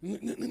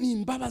 ni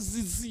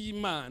imbabazi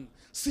z'Imana.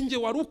 Singe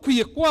wari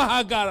ukwiye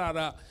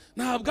kuhagarara,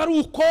 ntabwo ari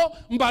uko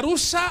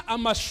mbarusha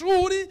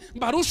amashuri,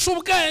 mbarusha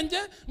ubwenge,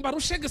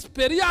 mbarusha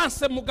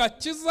experience mu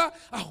gakiza,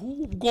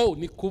 ahubwo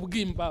ni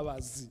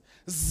kubw'imbabazi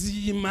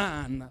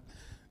z'Imana.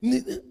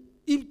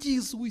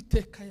 Ibyiza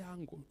Uwiteka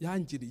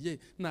yangiriye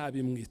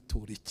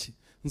nabimwitura iki?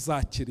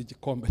 Nzakira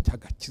igikombe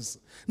cy'agakiza,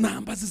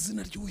 nambaza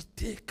izina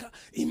ry'Uwiteka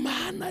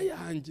Imana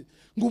yanjye.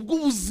 ngo ubwo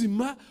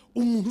ubuzima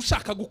umuntu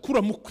ushaka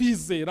gukura mu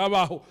kwizera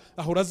abaho,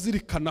 ahora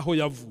azirikana aho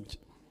yavuye,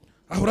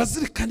 ahora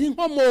azirikana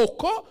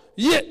inkomoko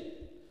ye.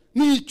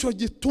 Nicyo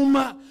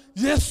gituma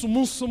Yesu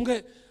umunsi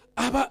umwe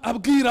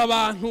abwira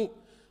abantu,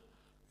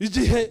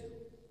 igihe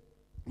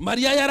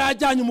Mariya yari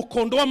ajyanye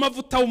umukondo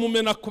w'amavuta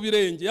w'umumena ku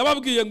birenge,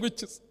 yababwiye ngo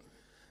iki?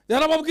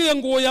 Yarababwiye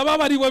ngo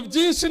yababariwe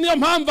byinshi, niyo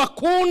mpamvu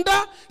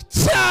akunda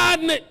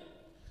cyane.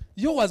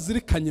 Iyo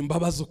wazirikanye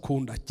imbabazi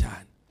ukunda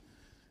cyane.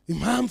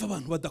 Impamvu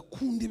abantu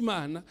badakunda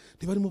Imana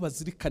ntibarimo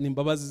bazirikana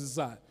imbabazi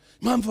zayo.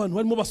 Impamvu abantu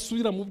barimo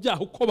basubira mu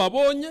byaha uko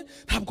babonye,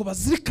 ntabwo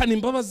bazirikana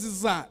imbabazi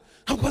zayo,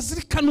 ntabwo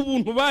bazirikana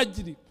ubuntu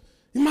bagiriwe.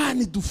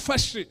 Imana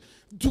idufashe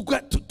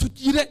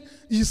tugire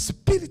iyi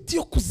spirit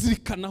yo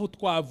kuzirikana aho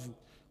twavuye,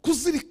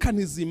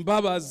 kuzirikana izi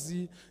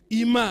mbabazi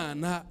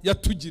Imana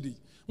yatugiriye.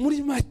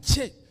 Muri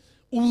make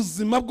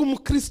ubuzima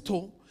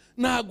bw'umukristo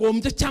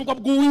nagombye cyangwa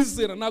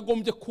bw'uwizera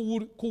nagombye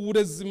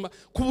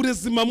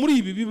kuburezima muri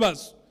ibi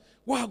bibazo.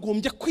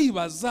 Wagombye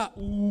kwibaza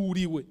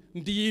uriwe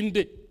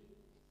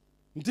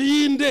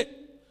ndinde,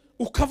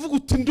 ukavuga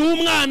uti ndi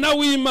umwana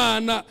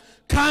w'Imana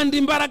kandi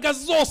imbaraga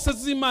zose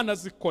z'Imana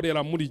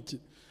zikorera muri jye.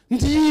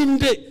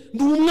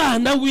 Ndi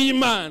umwana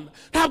w'Imana,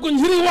 ntabwo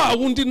nkiri wa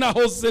wundi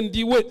nahoze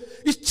ndiwe.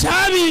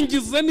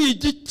 Icyabingize ni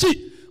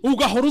igiki?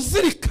 Ugahora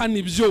uzirikana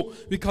ibyo,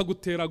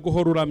 bikagutera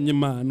guhora uramya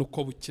Imana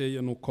uko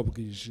bukeye nuko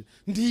bwije.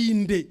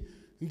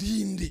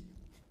 Ndinde.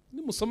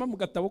 Nimusoma mu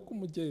gatabo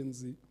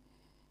k'umugenzi,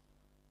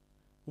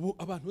 ubu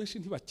abantu benshi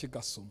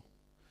ntibakigasoma,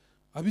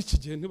 ab'iki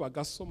gihe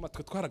ntibagasoma,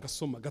 twe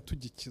twaragasoma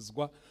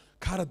tugikizwa,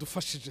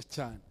 karadufashije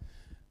cyane.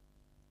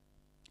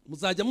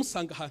 Muzajya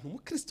musanga ahantu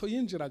umukristo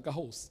yinjiraga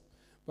hose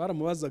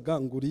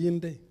baramubazaga ngo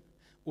urinde,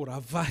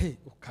 urava he,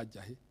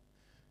 ukajya he?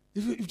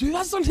 Ibyo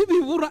bibazo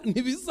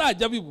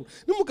ntibizajya bibura.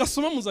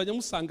 Nimugasoma muzajya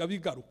musanga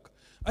bigaruka,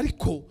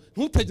 ariko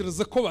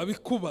ntutegereze ko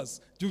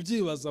babikubaza, jya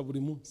ubyibaza buri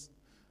munsi.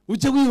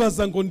 Ujye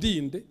wibaza ngo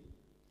ndinde,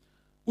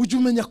 ujye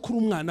umenya ko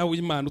uri umwana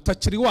w'Imana,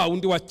 utakiri wa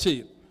wundi wa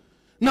kera.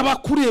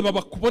 N'abakureba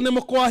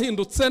bakubonemo ko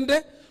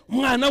wahindutse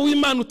umwana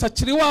w'Imana,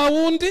 utakiri wa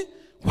wundi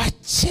wa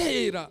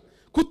kera.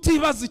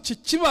 Kutibaza iki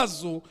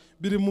kibazo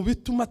biri mu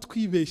bituma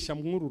twibeshya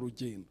muri uru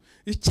rugendo.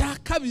 Icya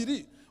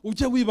kabiri,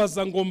 ujye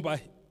wibaza ngo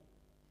mbahe.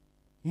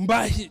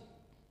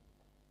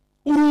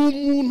 Uri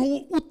umuntu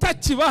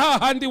utakiba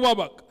hahandi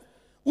wabaga,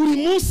 uri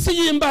munsi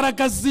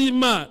y'imbaraga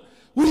z'Imana,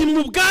 uri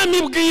mu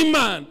bwami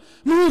bw'Imana,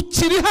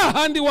 ntukiri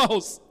hahandi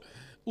wahoze.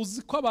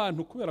 Uzi ko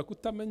abantu kubera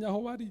kutamenya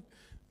aho bari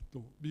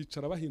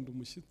bicara bahinda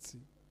umushyitsi.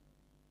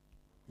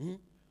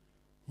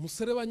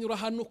 Umusore banyura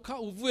hanuka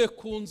uvuye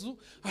ku nzu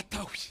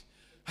atahuye,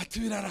 ati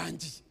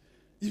birarangiye,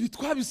 ibi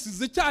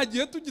twabisize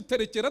cyagiye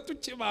tugiterekera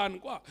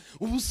tukibandwa,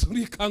 ubu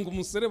surikanga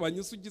umusore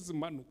banyuze ugize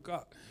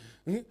impanuka.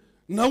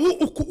 Nawe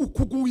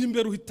ukuguye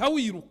imbere uhita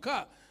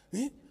wiruka,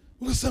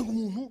 ugasanga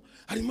umuntu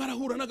arimo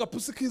arahura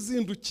n'agapusi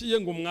kizindukiye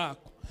ngo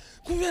mwako.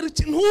 Kubera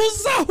iki?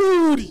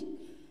 Ntuzahuri.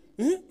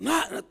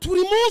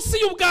 Turi munsi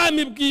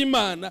y'ubwami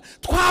bw'Imana,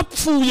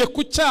 twapfuye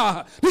ku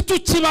cyaha,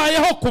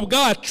 ntitukibayeho ku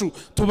bwacu,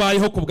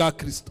 tubayeho ku bwa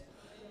Kristo.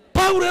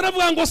 Pawulo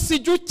yaravuga ngo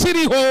sijya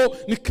ukiriho,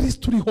 ni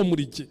Kristo uriho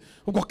muri jye.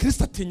 Ubwo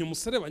Kristo atinya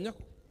umusore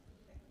banyako,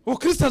 ubwo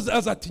Kristo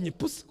azatinya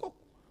ipusi koko?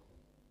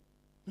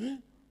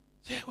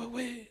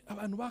 Yewe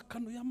abantu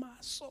bakanuye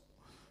amaso,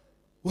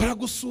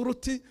 waragusura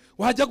uti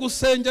wajya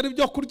gusengera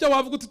ibyo kurya,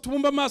 wavuga uti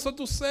tubumba amaso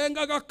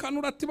dusenga,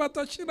 agakanura ati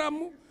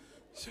batashiramo.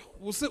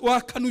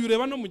 Wakanuye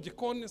ureba no mu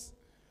gikoni se,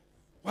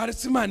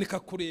 waretse Imana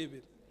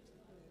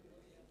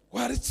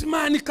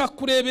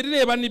ikakurebera,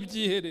 ireba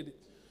n'ibyiherere.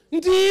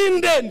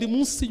 Ndi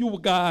munsi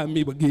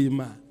y'ubwami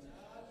bw'Imana,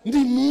 ndi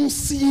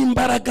munsi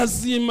y'imbaraga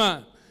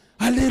z'Imana.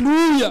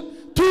 Haleluya!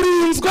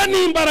 Turinzwa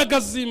n'imbaraga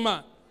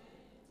z'Imana.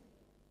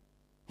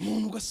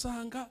 Umuntu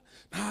ugasanga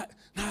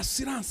nta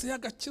silence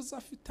y'agakiza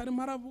afite,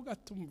 arimo aravuga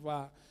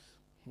tumva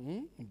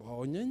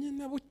mbonye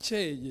nyine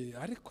bukeye,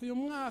 ariko uyu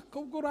mwaka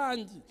ubwo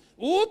urangiye,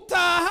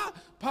 utaha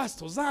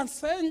pastor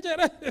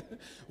uzansengere,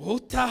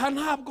 utaha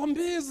ntabwo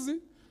mbizi.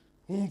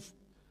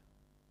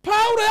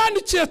 Pawulo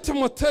yandikiye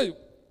Timoteyo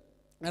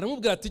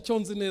aramubwira ati icyo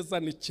nzi neza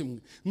ni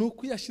kimwe, ni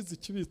uko yashyize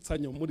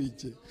ikibitsanyo muri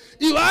jye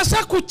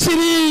ibasha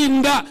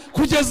kukirinda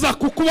kugeza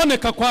ku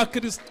kuboneka kwa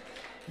Kristo.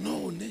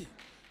 None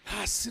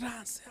nta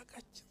silence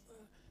y'agakiza,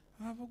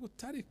 avuga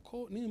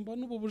utariko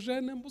nimbona ubu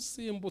bujene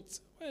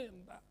mbusimbutse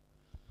wenda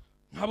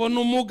nkabona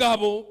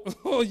umugabo,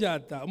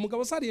 yada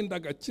umugabo sarinda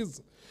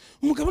agakiza.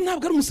 Umugabo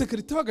ntabwo ari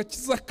umusekirite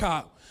w'agakiza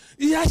kawe.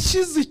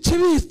 Yashyize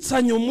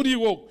ikibitsanyo muri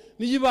wowe,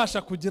 niyo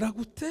ibasha kugira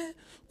gute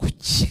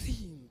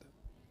kukirinda.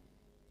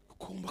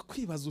 Ugomba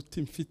kwibaza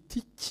uti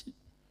mfite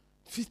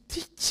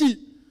iki?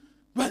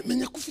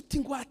 Bamenya ko ufite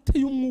ingwate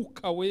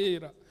y'Umwuka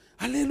wera,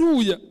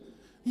 Haleluya.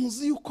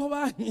 Muzi yuko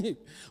banki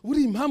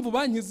buri impamvu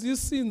banki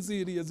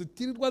zisinziriye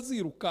zitirirwa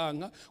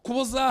zirukanka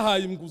kubo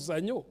zahaye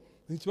inguzanyo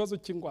ni ikibazo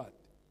cy'ingwate,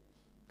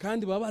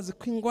 kandi babazi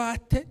ko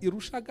ingwate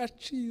irusha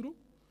agaciro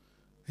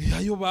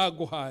yayo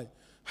baguhaye.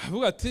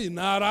 Avuga ati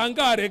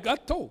narangare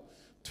gato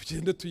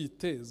tugende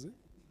tuyiteze.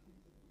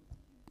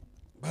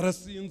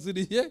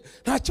 Barasinziriye,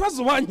 nta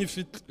kibazo banki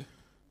ifite.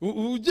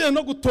 Ugiye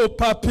no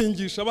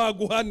gutopapingisha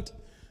baguhandi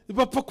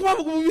bapfa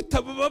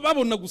kuba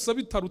babona gusa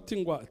bitaruta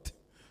ingwate,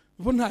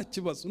 bo nta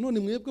kibazo. None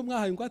mwebwe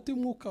mwahaye ingwate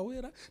y'Umwuka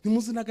Wera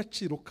ntimuzi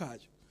n'agaciro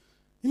kayo.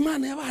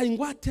 Imana yabahaye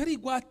ingwate,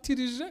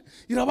 yarigwatirije,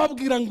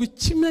 irababwira ngo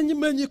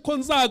ikimenye ko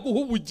nzaguha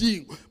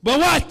ubugingo,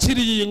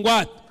 bawakiriye iyi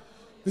ngwate.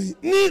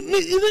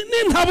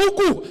 Ni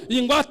ntabugu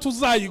iyi ngwate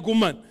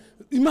uzayigumana.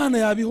 Imana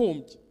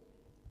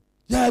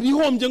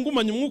yabihombye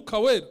ngumanye Umwuka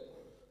Wera,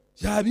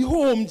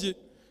 yabihombye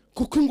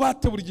kuko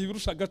ingwate buri gihe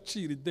birusha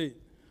agaciro ideni.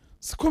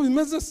 Siko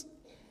bimeze se?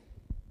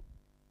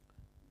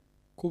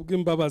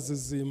 Kubw'imbabazi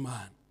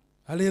z'Imana.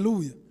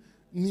 Haleluya.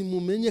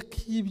 Nimumenye ko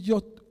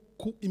ibyo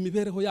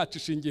imibereho yacu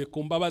ishingiye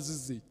ku mbabazi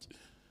z'iki,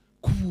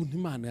 ku buntu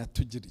Imana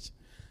yatugiriye.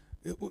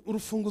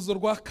 Urufunguzo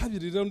rwa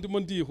kabiri rero ndimo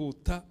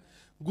ndihuta,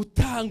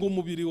 gutanga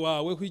umubiri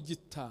wawe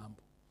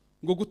w'igitambo.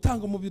 Ngo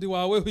gutanga umubiri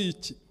wawe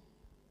w'iki?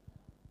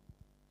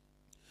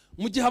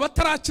 Mu gihe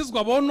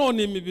abatarakizwa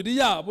bonone imibiri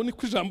yabo,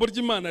 niko ijambo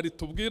ry'Imana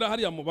ritubwira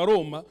hariya mu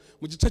Baroma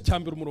mu gice cya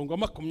 1 umurongo wa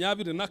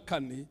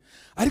 24.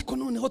 Ariko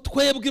noneho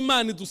twebwe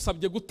Imana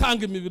idusabye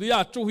gutanga imibiri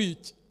yacu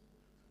w'iki?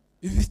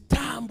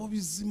 Ibitambo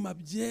bizima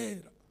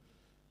byera.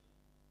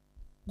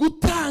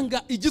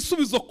 Gutanga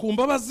igisubizo ku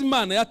mbabazi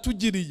Imana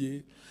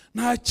yatugiriye,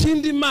 nta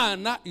kindi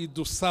Imana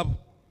idusaba.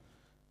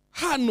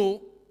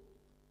 Hano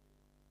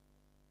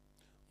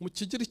mu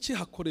Kigiriki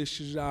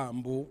hakoresha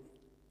ijambo,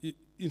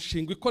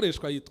 inshingo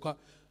ikoreshwa yitwa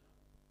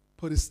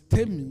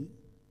polistemi,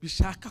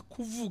 bishaka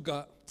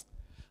kuvuga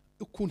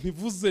ukuntu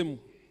ivuzemo,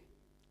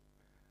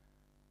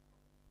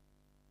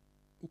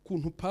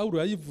 ukuntu Paulo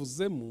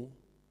yayivuzemo.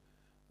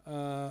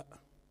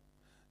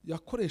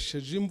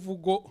 Yakoresheje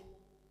imvugo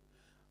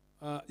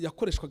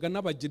yakoreshwaga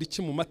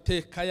n'Abagiriki mu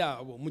mateka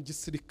yabo mu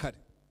gisirikare.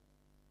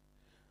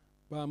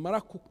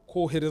 Bamara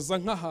kohereza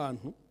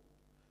nk'ahantu,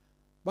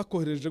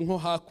 bakohereje nko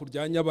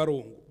hakurya ya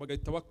Nyabarongo,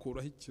 bagahita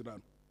bakuraho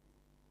ikirano,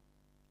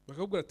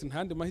 bakabwira ati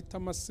ntandi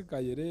mahitamo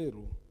asigaye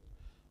rero,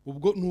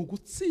 ubwo ni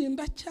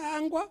ugutsinda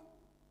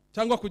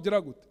cyangwa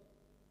kugira gute?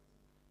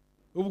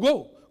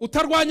 Ubwo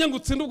utarwanye ngo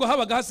utsinde, ubwo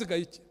habaga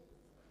hasigaye iki?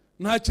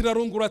 Nta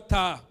kirarungu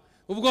urataha,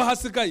 ubwo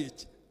hasigaye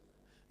iki?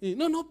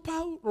 Noneho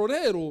Paulo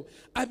rero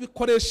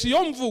abikoresha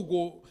iyo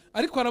mvugo,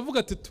 ariko aravuga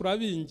ati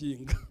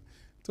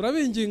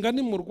turabinginga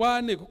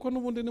nimurwane, kuko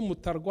n'ubundi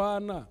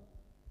nimutarwana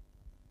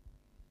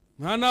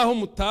nta naho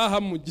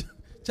mutaha mujya,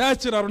 cya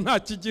kiraro nta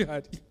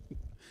kigihari.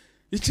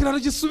 Ikiraro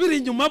gisubira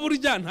inyuma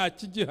burya nta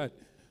kigihari,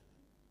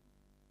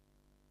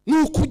 ni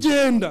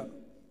ukugenda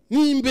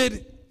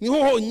n'imbere,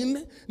 niho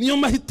honyine, niyo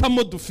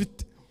mahitamo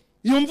dufite.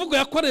 Iyo mvugo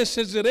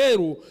yakoresheje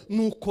rero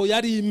nuko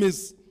yari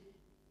imeze.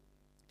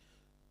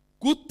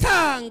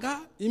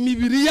 Gutanga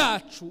imibiri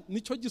yacu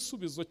nicyo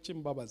gisubizo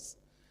cy'imbabazi.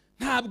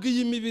 Ntabwo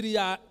iyi mibiri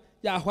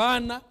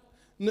yahwana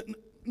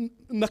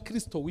na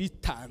Kristo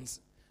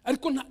witanze,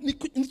 ariko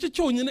nicyo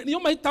cyonyine, niyo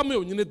mahitamo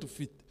yonyine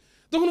dufite.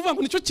 Dore nuvuga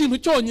ngo nicyo kintu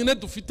cyonyine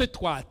dufite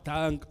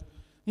twatanga.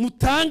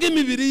 Mutange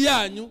imibiri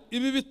yanyu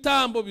ibi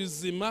bitambo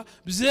bizima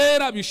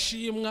byera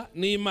bishimwa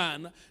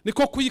n'Imana,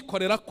 niko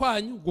kuyikorera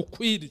kwanyu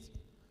gukwiriye.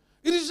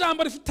 Iri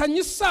jambo rifitanye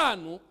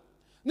isano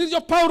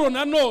n'iryo Paulo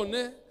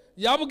nanone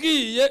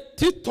yabwiye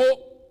Tito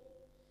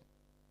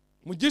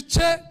mu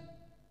gice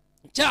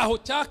cyaho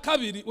cya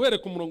 2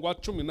 uhereye ku murongo wa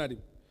 11.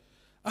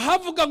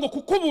 Ahavuga ngo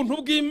kuko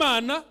ubuntu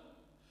bw'Imana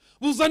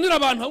buzanira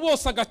abantu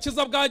bose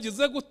agakiza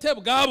bwagize gute?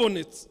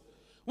 Bwabonetse,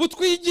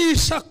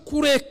 butwigisha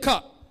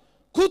kureka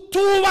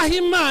kutubaha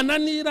Imana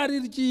n'irari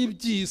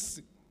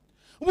ry'ibyisi,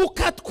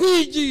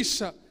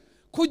 bukatwigisha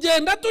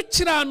kugenda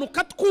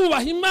dukiranuka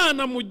twubaha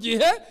Imana mu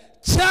gihe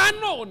cya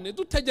none,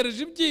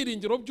 dutegereje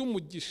ibyiringiro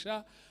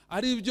by'umugisha,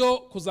 ari byo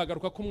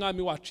kuzagaruka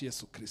k'Umwami wacu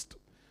Yesu Kristo.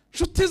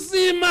 Nshuti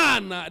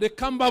z'Imana,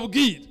 reka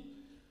mbabwire,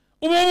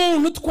 ubu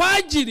buntu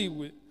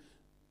twagiriwe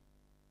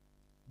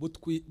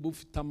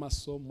bufite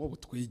amasomo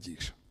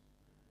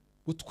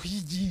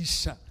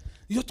butwigisha.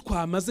 Iyo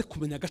twamaze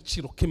kumenya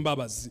agaciro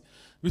k'imbabazi,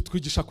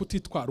 bitwigisha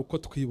kutitwara uko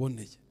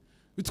twiboneye,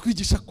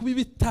 bitwigisha kuba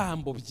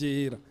ibitambo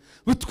byera,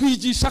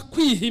 bitwigisha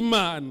kwiha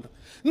Imana.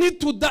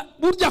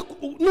 Burya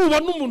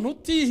nubona umuntu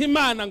utiha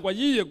Imana ngo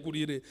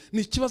yiyegurire,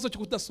 ni ikibazo cyo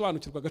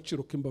kudasobanukirwa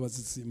agaciro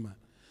k'imbabazi z'Imana,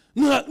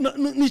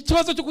 ni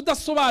ikibazo cyo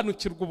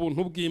kudasobanukirwa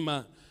ubuntu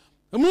bw'Imana.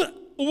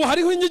 Ubu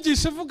hariho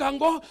inyigisho ivuga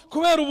ngo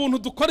kubera ubuntu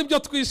dukora ibyo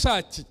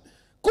twishakiye,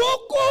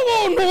 kuko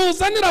ubuntu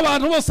buzanira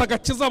abantu bose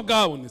agakiza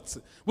bwabonetse,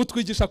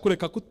 butwigisha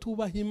kureka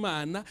kutubaha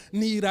Imana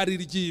n'irari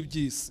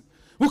ry'ibyisi,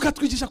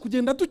 bukatwigisha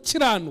kugenda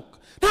dukiranuka.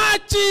 Nta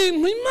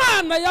kintu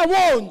Imana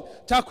yabonye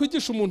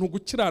cyakwigisha umuntu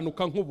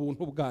gukiranuka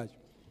nk'ubuntu bwayo.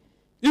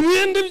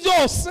 Ibindi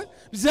byose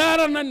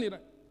byarananira,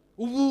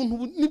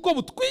 ubuntu nibwo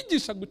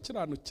butwigisha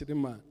gukiranukira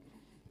Imana.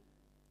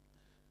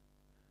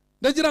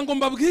 Ndagira ngo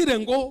mbabwire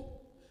ngo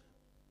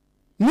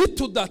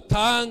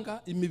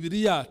nitudatanga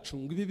imibiri yacu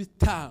ngo ibi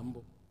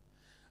bitambo,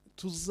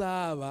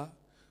 tuzaba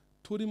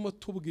turimo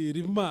tubwira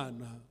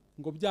Imana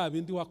ngo bya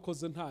bindi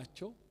wakoze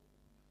ntacyo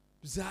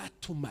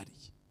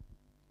byatumariye.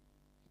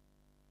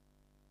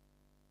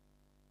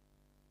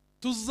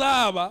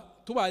 Tuzaba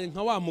tubaye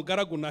nka wa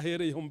mugaragu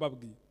nahereyeho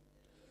mbabwiye,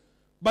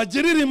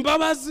 bagirira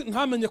imbabazi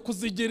ntamenye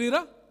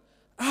kuzigirira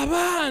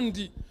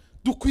abandi.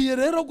 Dukwiye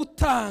rero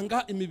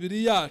gutanga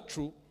imibiri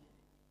yacu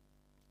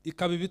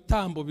ikaba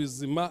ibitambo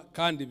bizima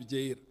kandi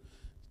byera.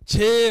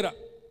 Kera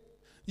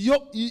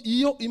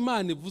iyo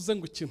Imana ivuze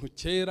ngo ikintu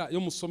kera, iyo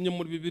musomye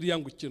muri Bibiliya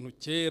ngo ikintu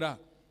kera,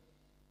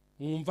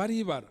 mwumva ari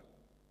ibara.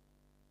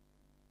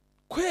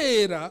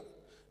 Kwera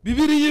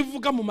Bibiliya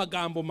ivuga mu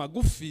magambo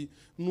magufi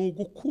ni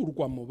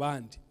ugukurwa mu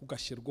bandi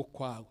ugashyirwa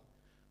kwawe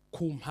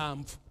ku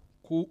mpamvu,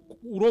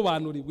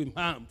 urobanuriwe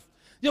impamvu.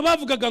 Iyo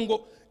bavugaga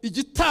ngo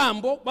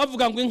igitambo,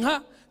 bavuga ngo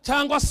inka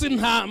cyangwa se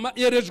intama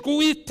yerejwe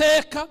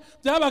Uwiteka,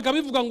 byabaga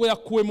bivuga ngo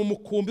yakuwe mu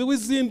mukumbi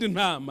w'izindi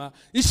ntama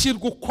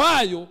ishyirwa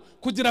ukwayo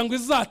kugira ngo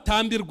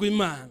izatambirwe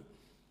Imana.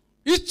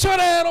 Icyo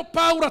rero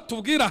Pawulo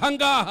atubwira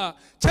ahangaha,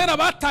 kera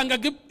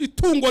batangaga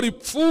itungo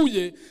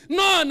ripfuye,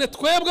 none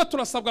twebwe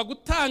turasabwa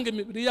gutanga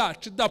imibiri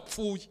yacu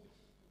idapfuye.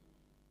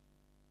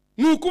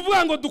 Ni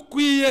ukuvuga ngo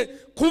dukwiye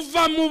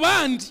kuva mu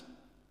bandi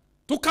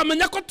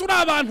tukamenya ko turi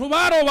abantu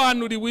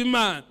barobanuriwe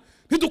Imana.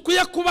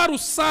 Ntidukwiye kuba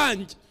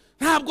rusange,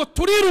 ntabwo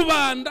turi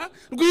rubanda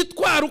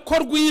rwitwara uko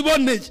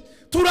rwiboneye,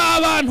 turi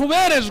abantu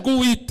berejwe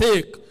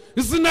Uwiteka,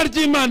 izina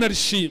ry'Imana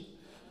rishimwe.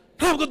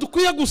 Ntabwo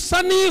dukwiye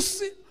gusa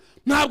n'isi,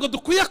 ntabwo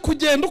dukwiye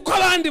kugenda uko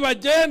abandi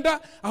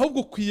bagenda, ahubwo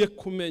ukwiye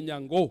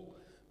kumenya ngo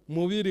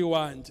mubiri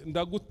wanjye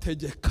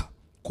ndagutegeka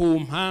ku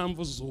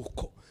mpamvu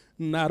z'uko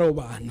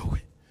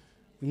narobanuwe,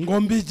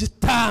 ngo mbe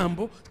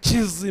igitambo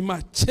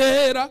kizima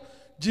cyera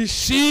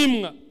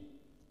gishimwa.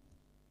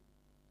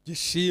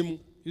 Gishimwa,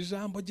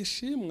 ijambo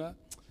gishimwa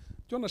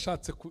cyo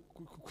nashatse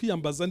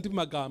kwiyambaza andi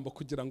magambo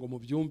kugira ngo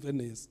mubyumve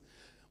neza.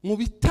 Mu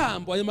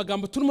bitambo, ayo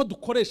magambo turimo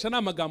dukoresha ni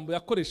amagambo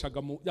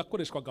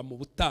yakoreshwaga mu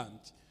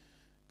butambyi.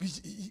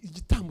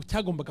 Igitambo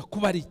cyagombaga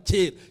kuba ari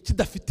kera,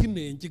 kidafite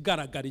inenge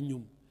igaragara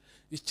inyuma.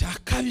 Icya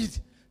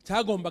kabiri,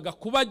 cyagombaga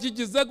kuba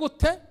gigize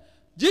gute?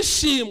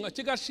 Gishimwa.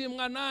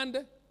 Kigashimwa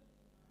nande?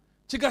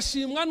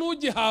 Kigashimwa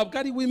n'ugihabwa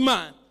ari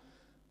w'Imana.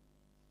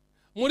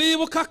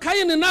 Muribuka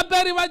Kayini na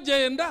Abeli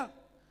bagenda,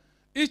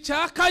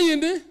 icya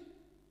Kayini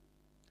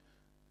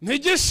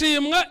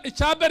ntigishimwe,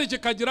 icya Abeli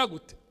kikagira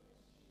gute?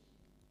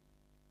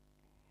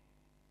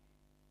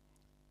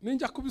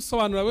 Ninjya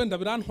kubisobanura wenda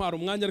birantwara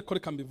umwanya, ariko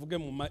reka mbivuge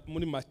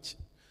muri make.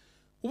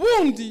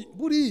 Ubundi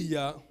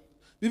buriya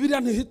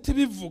Bibiliya ntihita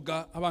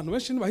bivuga, abantu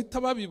benshi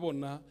ntibahita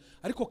babibona,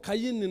 ariko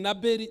Kayini na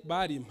Abeli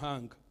bari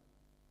impanga.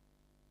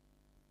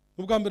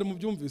 Ubwa mbere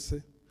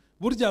mubyumvise,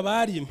 burya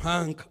bari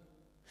impanga.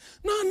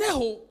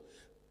 Noneho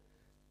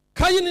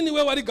Kayini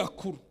niwe wari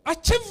gakuru.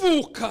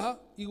 Akivuka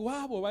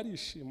iwabo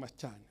barishima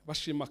cyane,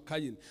 bashima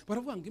Kayini,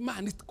 baravuga ngo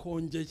Imana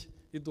itwongeye,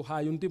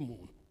 iduhaye undi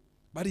muntu,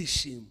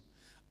 barishima.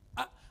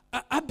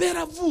 Abeli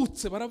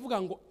avutse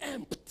baravuga ngo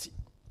empty,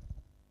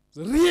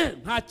 rien,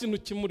 nta kintu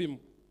kimurimo.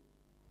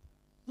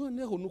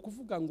 Noneho ni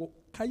ukuvuga ngo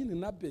Kayini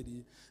na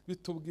Abeli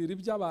bitubwira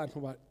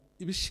iby'abantu,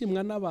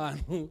 ibishimwa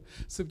n'abantu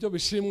sibyo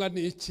bishimwa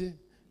n'iki?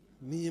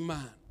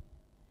 N'Imana.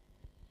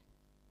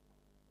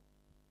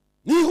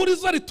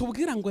 Nihurizo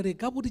ritubwira ngo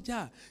rega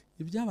burya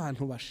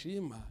iby'abantu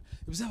bashima,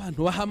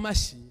 iby'abantu baha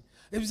amashyi,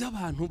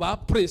 iby'abantu ba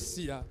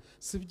presiya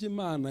sibyo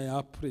Imana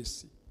ya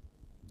presiya.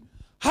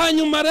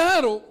 Hanyuma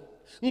rero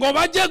ngo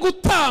bajye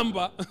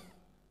gutamba,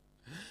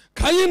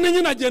 Kayini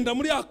nyine agenda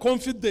muri ya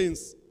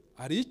confidence,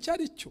 ari icyo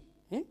ari cyo,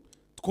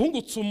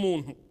 twungutse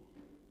umuntu,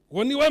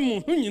 ngo niwe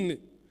muntu nyine,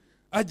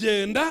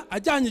 agenda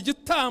ajyanye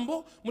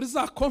igitambo muri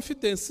za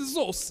confidence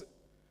zose.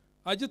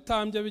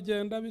 Agitambye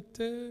bigenda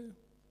bite?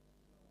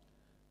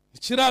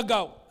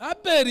 Ikiragawe.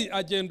 Abeli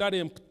agenda ari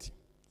empty,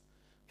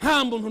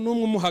 nta muntu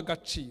n'umwe umuha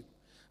agaciro.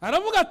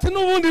 Aravuga ati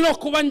n'ubundi no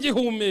kuba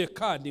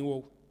ngihumeka ni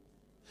wowe,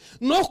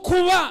 no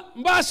kuba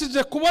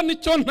mbashije kubona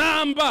icyo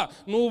ntamba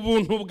ni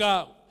ubuntu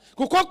bwawe,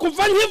 kuko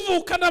kuva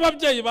nkivuka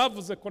n'ababyeyi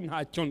bavuze ko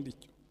ntacyo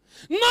ndicyo.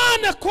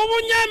 None kuba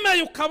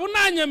unyemeye ukaba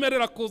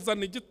unanyemerera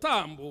kuzana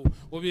igitambo,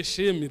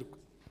 ubishimirwe.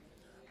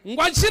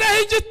 Ngo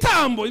ashyireho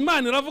igitambo,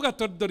 Imana iravuga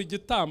ati dore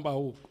igitambo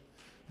ahubwo,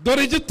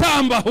 dore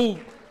igitambo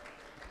ahubwo.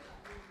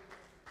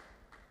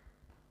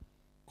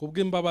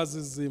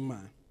 Kubw'imbabazi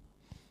z'Imana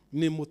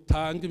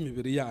nimutanga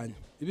imibiri yanyu,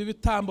 ibi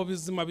bitambo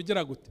bizima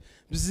bigira gute?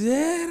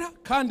 Byera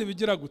kandi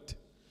bigira gute?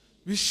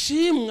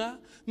 Bishimwa.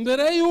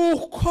 Mbere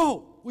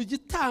yuko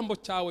igitambo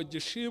cyawe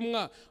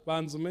gishimwa,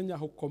 banza umenye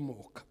aho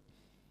ukomoka.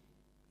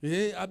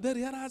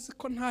 Abeli yarazi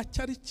ko nta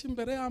cyari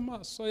cy'imbere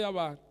y'amaso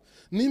y'abantu,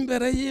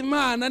 n'imbere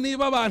y'Imana.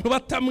 Niba abantu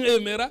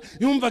batamwemera,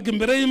 yumvaga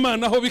imbere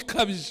y'Imana aho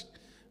bikabije,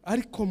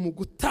 ariko mu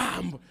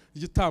gutamba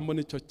igitambo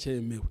nicyo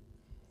cyemewe.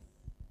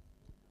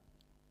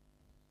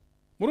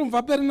 Murumva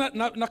Abeli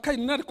na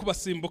Kayini nari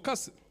kubasimbuka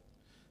se?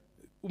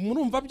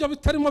 Murumva byo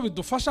bitarimo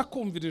bidufasha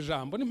kumvira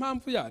ijambo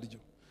n'impamvu yaryo.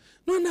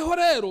 Noneho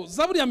rero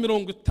Zaburi ya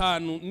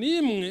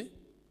 51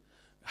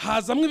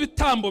 hazamwe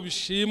ibitambo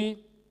bishimwe.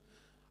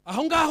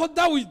 aho ngaho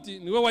Dawidi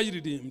niwe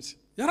wayiririmbye,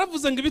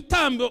 yaravuze ngo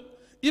ibitambo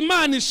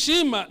Imana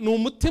ishima ni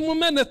umutima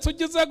umenetse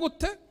ugize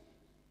gute,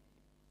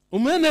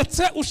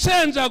 umenetse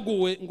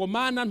ushenjaguwe, ngo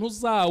Mana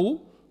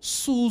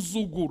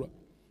ntuzawusuzugura.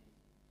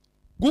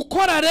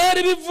 Gukora rero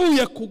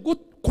ibivuye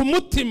ku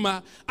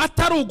mutima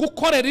atari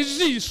ugukorera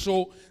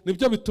ijisho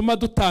nibyo bituma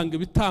dutanga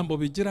ibitambo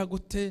bigira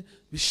gute,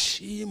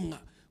 bishimwa.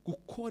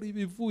 Gukora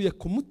ibivuye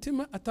ku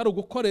mutima atari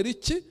ugukorera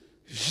iki,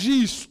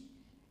 jisho.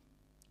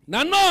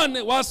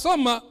 Nanone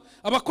wasoma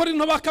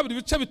Abakorinto ba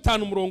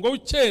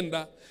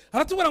 2:5-9,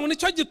 haratubwira ngo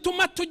nicyo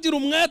gituma tugira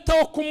umwete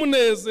wo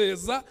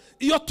kumunezeza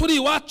iyo turi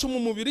iwacu mu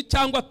mubiri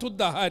cyangwa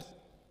tudahari.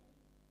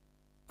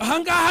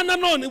 Ahangaha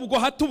nanone ubwo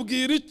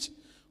hatubwira iki,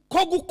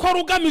 ko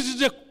gukora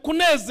ugamije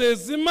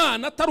kunezeza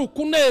Imana atari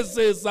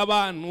ukunezeza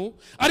abantu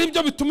ari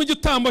byo bituma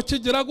igitambo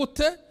kigira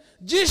gute,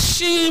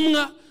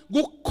 gishimwa.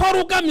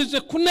 Gukora ugamije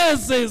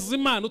kunezeza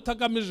Imana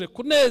utagamije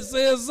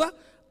kunezeza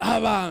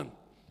abantu.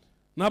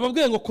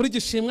 Nababwiye ngo kuri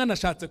gishimwa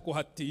nashatse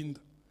kuhatinda.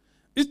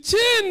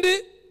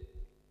 Ikindi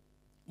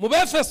mu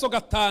Befeso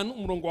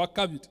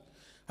 5:2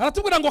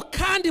 haratubwira ngo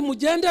kandi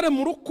mugendere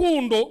mu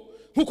rukundo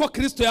nkuko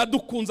Kristo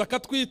yadukunze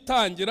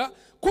akatwitangira,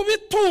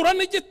 kubitura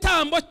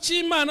n'igitambo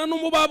cy'Imana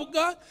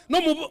n'umubabwa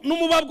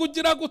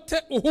ugira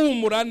gute,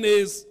 uhumura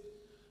neza.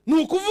 Ni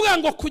ukuvuga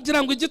ngo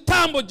kugira ngo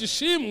igitambo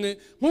gishimwe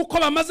nkuko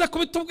bamaze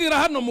kubitubwira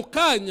hano mu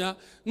kanya,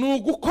 ni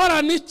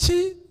ugukorana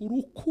iki,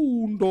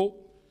 urukundo.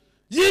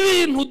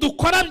 Y'ibintu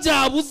dukora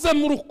byabuze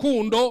mu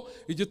rukundo,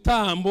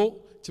 igitambo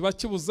kiba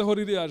kibuzeho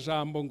ririya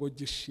jambo ngo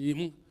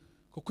gishimwe,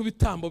 kuko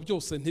ibitambo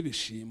byose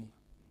ntibishimwa.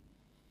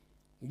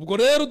 Ubwo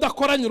rero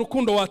udakoranye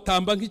urukundo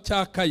watamba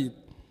nk'icya Kayini.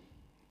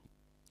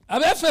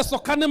 Abefeso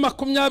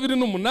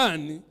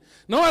 4:28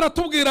 naho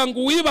aratubwira ngo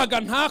uwibaga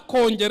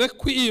ntakongere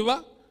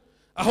kwiba,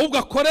 ahubwo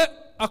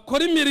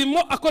akora imirimo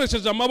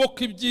akoresheje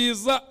amaboko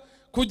ibyiza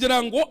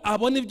kugira ngo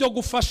abone ibyo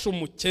gufasha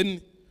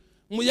umukene.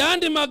 Mu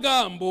yandi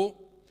magambo,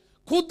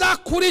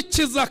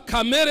 kudakurikiza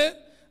kamere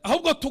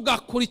ahubwo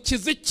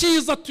tugakurikiza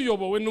icyiza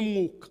tuyobowe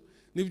n'Umwuka,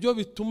 nibyo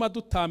bituma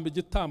dutamba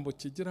igitambo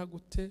kigira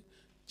gute,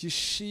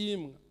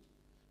 gishimwa.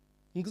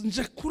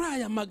 Nje kuri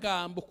aya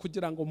magambo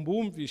kugira ngo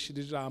mbumvishe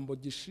ijambo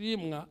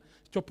gishimwa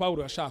icyo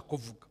Paulo yashaka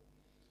kuvuga.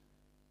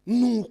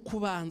 Ni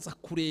ukubanza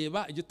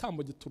kureba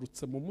igitambo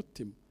giturutse mu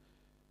mutima.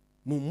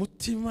 Mu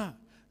mutima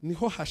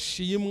niho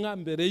hashimwa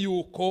mbere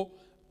yuko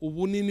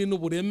ubunini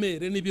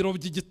n'uburemere n'ibiro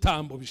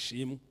by'igitambo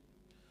bishimwa.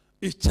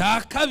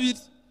 Icya kabiri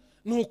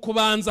ni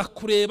ukubanza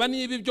kureba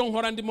niba ibyo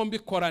nkora ndimo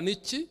mbikorana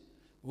iki,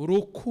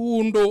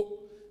 urukundo.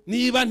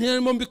 Niba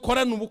ntirimo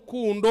mbikorana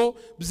ubukundo,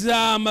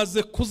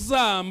 byamaze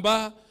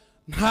kuzamba,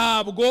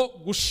 ntabwo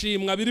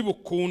gushimwa biri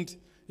bukundi.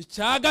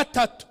 Icya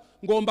gatatu,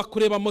 ngomba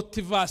kureba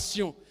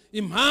motivation,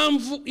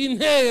 impamvu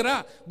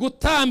intera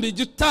gutamba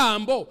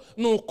igitambo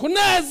ni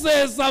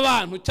ukunezeza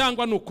abantu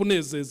cyangwa ni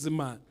ukunezeza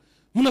Imana.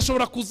 Umuntu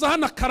ashobora kuza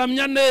hano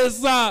akaramya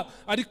neza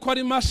ariko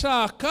arimo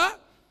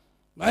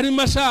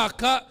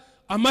ashaka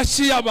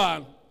amashyi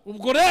y'abantu.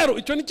 Ubwo rero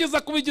icyo ni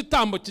cyiza kuba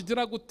igitambo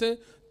kigira gute,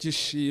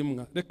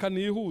 gishimwa. Reka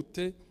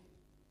nihute,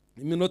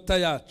 iminota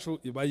yacu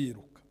iba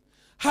yiruka.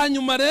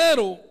 Hanyuma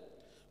rero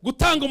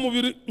gutanga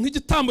umubiri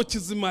nk'igitambo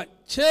kizima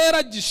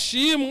cyera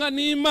gishimwa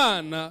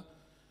n'Imana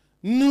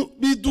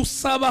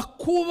bidusaba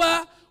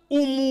kuba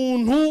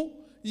umuntu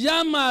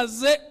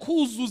yamaze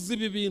kuzuza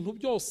ibi bintu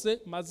byose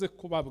maze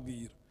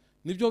kubabwira.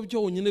 Nibyo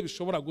byonyine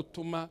bishobora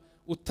gutuma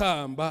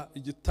utamba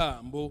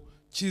igitambo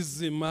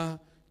kizima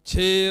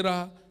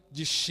cyera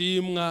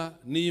gishimwa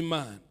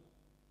n'Imana.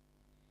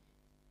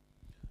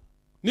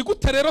 Ni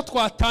gute rero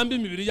twatamba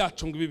imibiri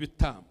yacu ngo ibi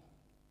bitambo?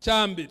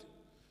 Cyambere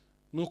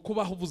ni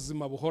ukubaho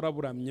ubuzima buhora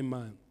buramya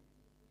Imana.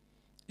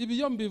 Ibi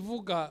iyo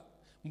mbivuga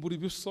mbura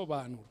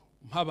ibisobanuro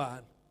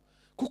nk'abantu,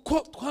 kuko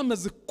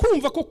twamaze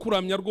kumva ko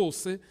kuramya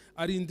rwose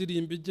ari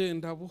indirimbo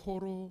igenda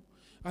buhoro,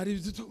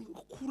 ari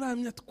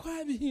kuramya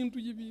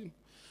twabihinduye ibintu.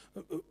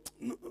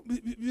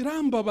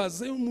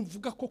 Birambabaza iyo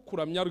muvuga ko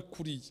kuramya ari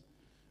kuriye.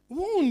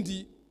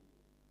 Ubundi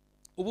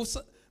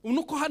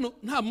nuko hano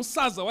nta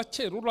musaza wa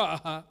kera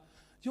uraha,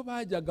 iyo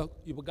bajyaga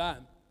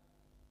ibwami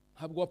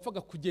ntabwo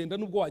wapfaga kugenda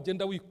nubwo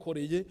wagenda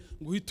wikoreye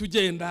ngo uhite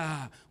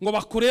ugenda ngo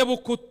bakurebe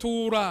uko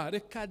utura.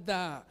 Reka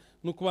da,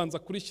 nukubanza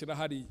kurishyira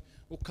hari,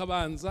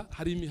 ukabanza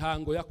hari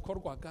imihango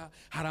yakorwaga,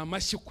 hari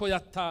amashyi uko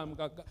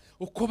yatambwaga,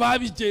 uko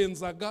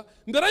babigenzaga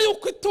mbere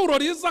yuko ituro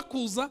riza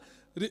kuza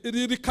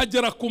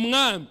rikagera ku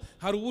mwami.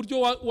 Hari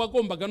uburyo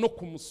wagombaga no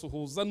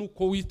kumusuhuza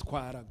nuko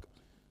witwaraga.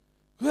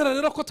 Kubera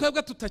rero ko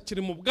twebwe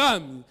tutakiri mu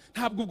bwami,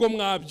 ntabwo ubwo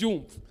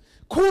mwabyumva.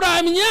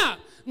 Kuramya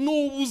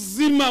ni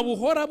ubuzima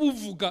buhora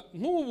buvuga.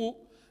 Nk'ubu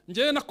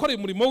njyewe nakoreye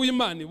umurimo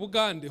w'Imana i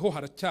Bugande, ho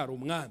haracyari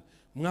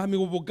umwami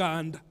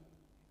w'Ubuganda.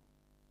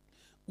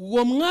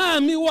 Uwo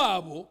mwami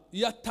wabo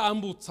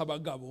yatambutse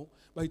abagabo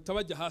bahita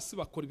bajya hasi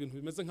bakora ibintu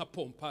bimeze nka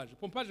pompage.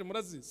 Pompage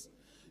murazizi?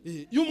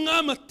 Iyo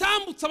umwami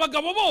atambutse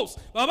abagabo bose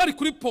baba bari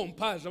kuri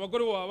pompage,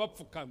 abagore baba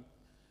bapfukamye.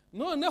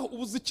 Noneho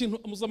ubuze ikintu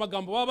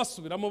amagambo baba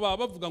basubiramo,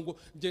 baba bavuga ngo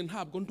nje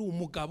ntabwo ndi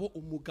umugabo,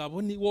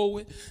 umugabo ni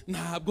wowe.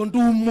 Ntabwo ndi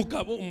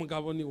umugabo,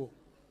 umugabo ni wowe.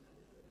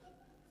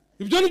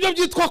 ibyo nibyo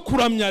byitwa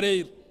kuramya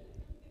rero.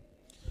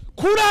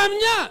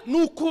 Kuramya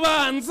ni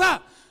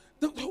ukubanza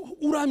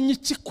uramya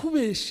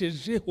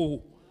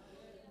ikikubeshejeho.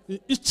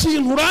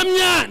 Ikintu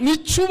uramya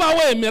nicyo uba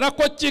wemera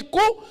ko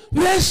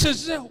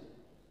kikubeshejeho.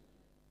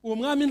 Uwo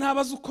mwami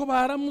ntabazi uko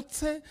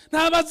baramutse,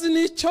 ntabazi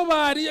n'icyo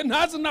bariye,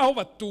 ntazi n'aho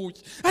batuye,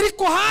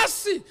 ariko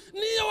hasi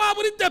niyo waba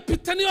uri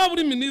depite, niyo waba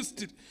uri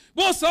minisitiri,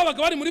 bose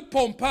babaga bari muri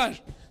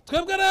pompaje.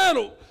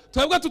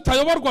 Twebwe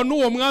tutayoborwa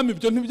n'uwo mwami,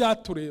 ibyo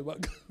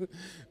ntibyaturebaga.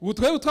 Ubu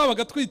twebwe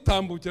twabaga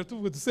twitambukira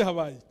tuvuga duse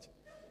habaye iki,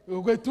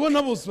 ubwo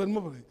tubona bose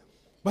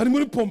bari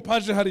muri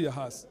pompaje hariya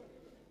hasi.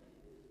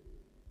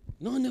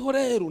 Noneho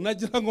rero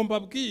nagira ngo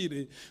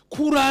mbabwire,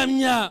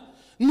 kuramya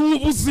ni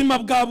ubuzima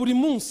bwa buri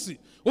munsi.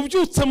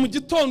 Ubyutse mu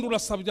gitondo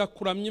urasabya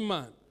kuramya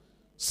Imana.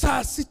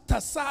 Saa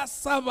sita, saa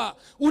saba,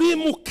 uri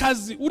mu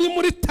kazi, uri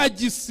muri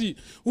tagisi,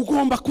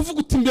 ugomba kuvuga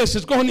uti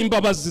mbeshejweho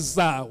n'imbabazi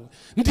zawe,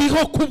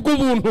 ndiho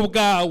kubw'ubuntu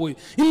bwawe,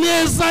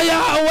 ineza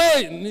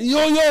yawe niyo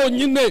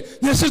yonyine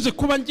nesheje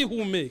kuba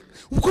ngihumeka.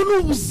 Ubwo ni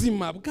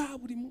ubuzima bwa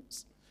buri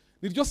munsi.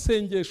 Niryo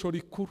sengesho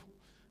rikuru.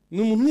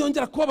 Ni umuntu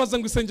yongera kubabaza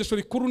ngo isengesho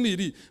rikuru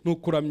niri, ni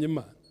ukuramya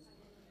Imana.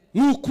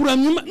 Ni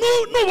ukuramya Imana.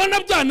 Nubona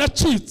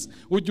byanacitse,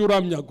 ujye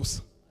uramya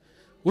gusa,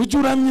 ujye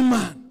uramya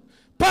Imana.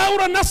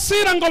 Pawulo na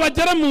Sila ngo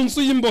bagere mu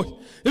nzu y'imbohe,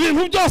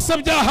 ibintu byose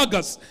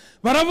byahagaze,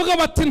 baravuga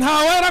bati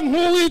ntawera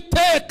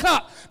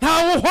nk'Uwiteka,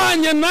 ntawe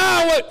uhwanye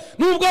nawe,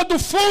 nubwo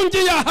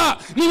dufungiye aha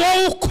ni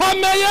wowe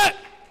ukomeye.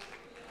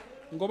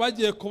 Ngo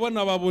bagiye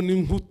kubona babona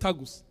inkuta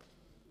gusa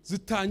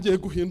zitangiye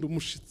guhinda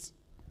umushitsi,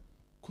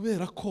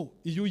 kubera ko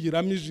iyo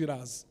uyiramije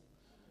iraza.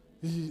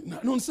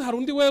 None se hari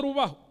undi wera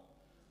ubaho?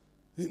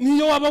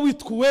 Niyo waba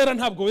witwa uwera,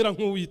 ntabwo wera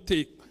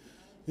nk'Uwiteka.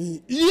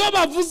 Iyo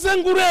bavuze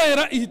ngo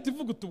urera ihita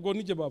ivuga utubwo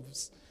nige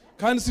bavuze,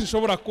 kandi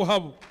sinshobora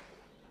kuhaba.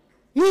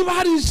 Niba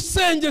hari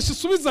isengesho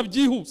isubiza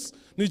byihuse,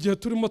 ni igihe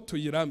turimo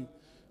tuyiramya,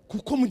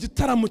 kuko mu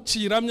gitaramo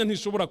kiramya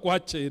ntishobora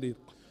kuhakerera,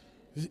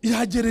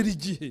 ihagerera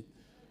igihe.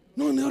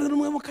 Noneho rero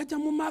mwe mukajya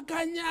mu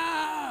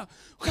maganya,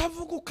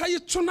 ukavuga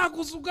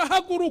ukayicunaguza,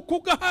 ugahaguruka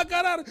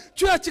ugahagarara,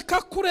 cyuya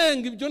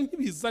kikakurenga. Ibyo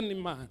ntibizana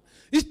Imana.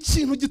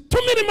 Ikintu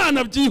gitumira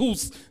Imana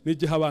byihuse ni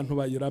igihe abantu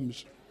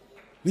bayiramije,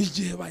 ni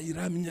igihe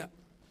bayiramya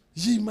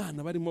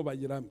y'Imana barimo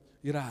bayiramya.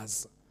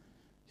 Iraza.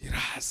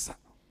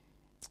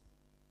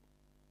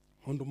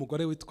 Nkunda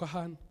umugore witwa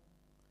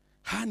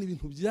Hana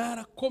ibintu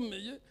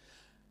byarakomeye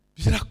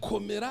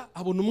birakomera,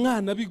 abona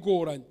umwana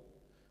bigoranye,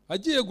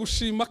 agiye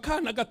gushima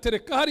akana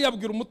gatereka hari,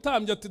 yabwira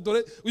umutambyi ati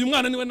dore uyu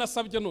mwana niwe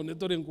nasabye, none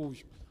dore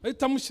nguyu.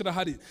 Ahita amushyira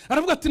hari,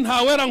 aravuga ati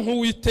ntawera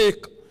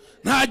nk'Uwiteka,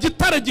 nta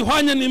gitare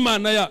gihwanye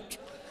n'Imana yacu.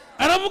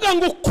 Aravuga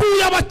ngo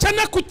ukuye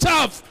abakene ku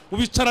cyavu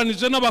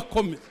ubicaranije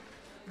n'abakomeye.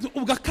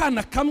 Ubwo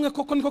akana kamwe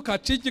koko niko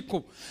kaciye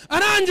igikuba.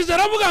 Arangije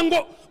aravuga ngo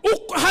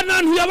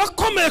hanantu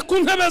yabakomeye ku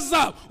ntebe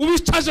zabo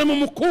ubicaje mu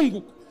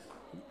mukungugu.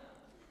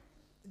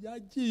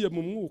 Yagiye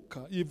mu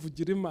mwuka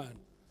yivugira Imana.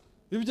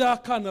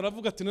 Iby'akana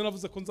aravuga ati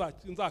naravuze ko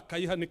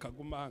nzakayiha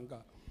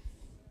nikagumanga.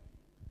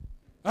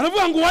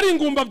 Aravuga ngo wari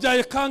ingumba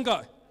byaye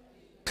kangahe?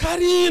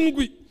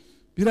 7.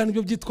 Bira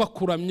nibyo byitwa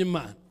kuramya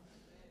Imana.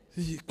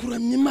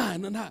 Kuramya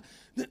Imana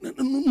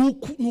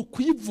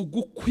nukuyivuga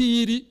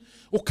ukwiri,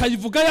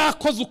 ukayivuga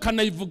yakoze,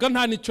 ukanayivuga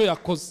nta nicyo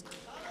yakoze,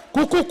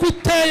 kuko uko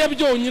iteye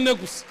byonyine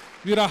gusa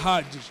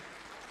birahagije.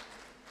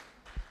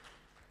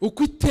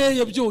 Uko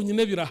iteye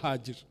byonyine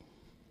birahagije.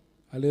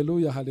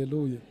 Haleluya,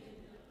 haleluya.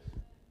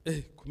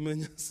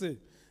 Kumenya se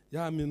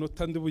ya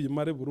minota ndi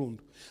buyimare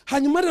burundu.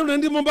 Hanyuma rero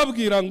ndimo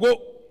mbabwira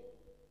ngo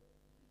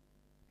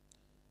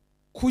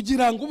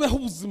kugira ngo ubeho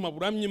ubuzima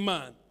buramya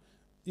Imana,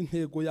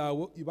 intego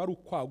yawe iba ari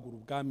ukwagura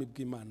ubwami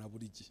bw'Imana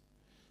buri gihe.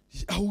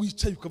 Aho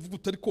wicaye ukavuga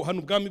utari ko hano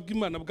ubwami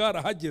bw'Imana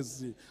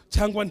bwarahageze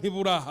cyangwa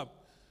ntiburahaba,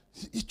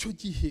 icyo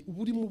gihe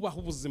uba urimo ubaho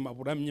ubuzima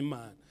buramya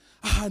Imana.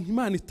 Ahantu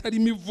Imana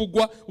itarimo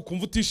ivugwa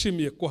ukumva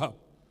utishimiye kuhaba,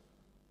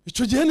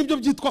 icyo gihe nibyo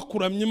byitwa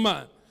kuramya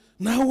Imana.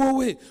 Nawe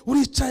wowe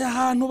uricaye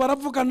ahantu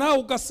baravuga nawe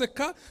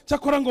ugaseka,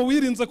 cyakora ngo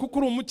wirinze kuko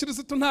uri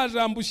umukirisitu nta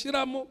jambo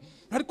ushyiramo,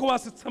 ariko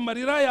wasetse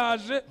amarira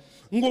yaje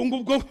ngo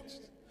ubwo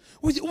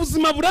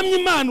ubuzima buramya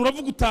Imana.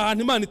 Uravuga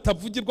utahana Imana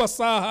itavugirwa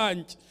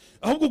sahange,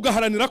 ahubwo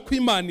ugaharanira ko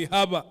Imana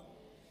ihaba.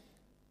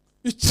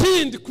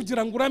 Ikindi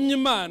kugira ngo uramye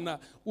Imana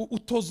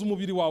utoza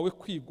umubiri wawe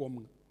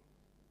kwigomwa.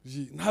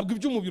 Ntabwo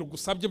iby'umubiri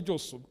gusabye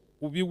byose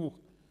ubiwuha.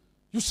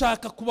 Iyo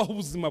ushaka kubaho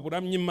ubuzima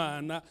buramya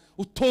Imana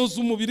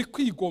utoza umubiri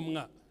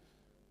kwigomwa,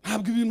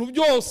 ntabwo ibintu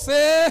byose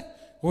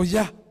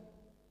oya.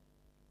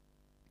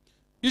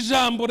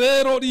 Ijambo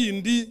rero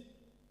rindi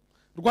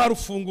rwa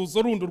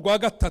rufunguzo rundi rwa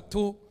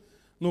 3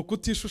 ni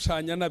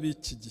ukutishushanya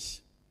n'abiki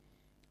gihe.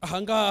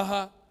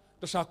 Ahangaha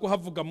ndashaka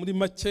kuhavuga muri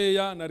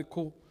makeya,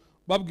 nariko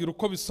babwira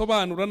uko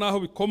bisobanura naho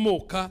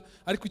bikomoka,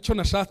 ariko icyo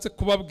nashatse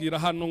kubabwira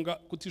hano nga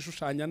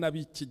kutishushanya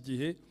n'abiki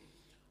gihe,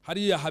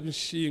 hariya haba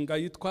inshinga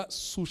yitwa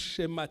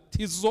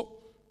sushematizo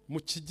mu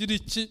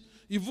Kigiriki,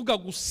 ivuga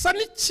gusa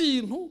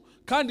n'ikintu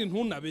kandi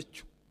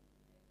ntunabecyo,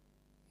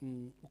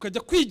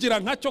 ukajya kwigira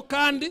nkacyo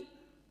kandi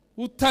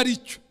utari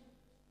cyo.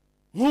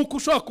 Nkuko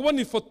ushobora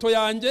kubona ifoto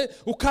yanjye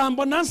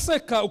ukambona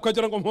nseka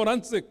ukagira ngo mpora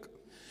nseka,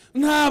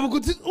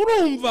 ntabwo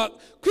urumva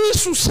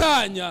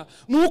kwishushanya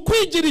ni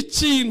ukwigira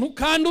ikintu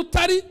kandi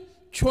utari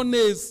cyo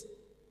neza.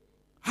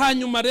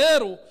 Hanyuma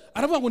rero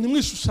aravuga ngo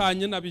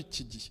ntimwishushanye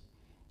n'ab'iki gihe.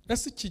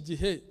 Ese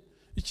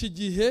iki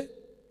gihe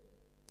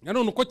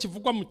nanone uko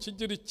kivugwa mu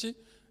Kigiriki,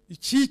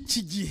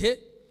 iki gihe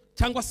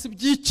cyangwa se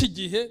by'iki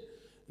gihe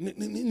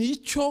ni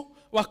icyo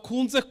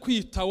bakunze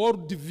kwita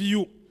world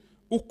view,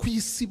 uko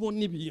isi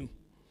ibona ibintu.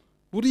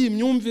 Buri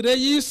imyumvire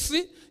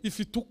y'isi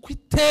ifite uko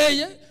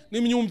iteye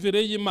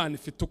n'imyumvire y'Imana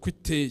ifite uko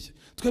iteye.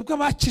 Twebwe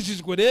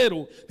abakijijwe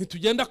rero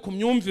ntitugenda ku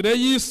myumvire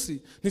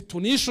y'isi,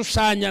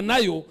 ntitunishushanya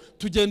nayo,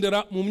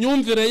 tugendera mu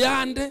myumvire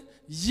yande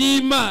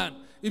y'Imana.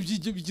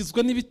 Ibyo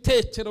bigizwe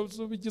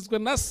n'ibitekerezo, bigizwe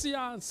na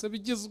siyanse,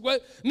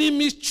 bigizwe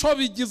n'imico,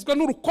 bigizwe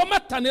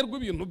n'urukomatane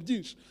rw'ibintu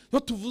byinshi. Iyo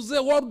tuvuze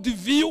world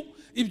view,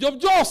 ibyo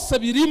byose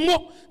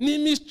birimo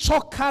n'imico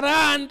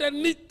karande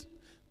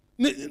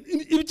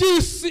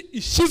iby'isi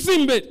ishyize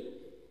imbere.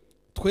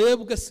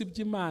 Twebwe si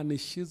iby'Imana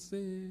ishyize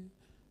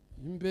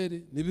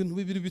imbere, ni ibintu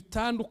bibiri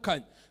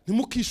bitandukanye.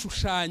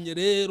 Ntimukishushanye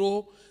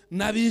rero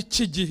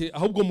n'ab'iki gihe,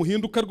 ahubwo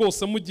muhinduke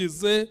rwose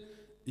mugize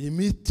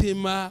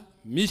imitima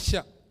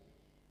mishya.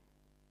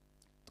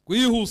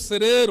 Twihuse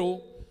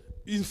rero,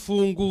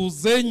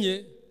 imfunguzo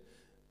enye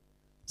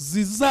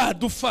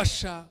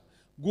zizadufasha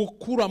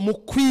gukura mu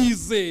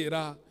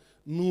kwizera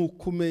ni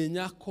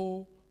ukumenya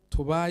ko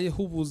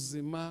tubayeho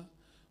ubuzima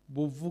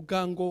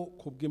buvuga ngo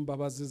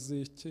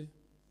kubw'imbabazi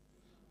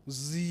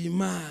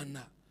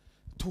z'Imana,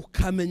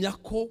 tukamenya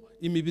ko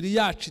imibiri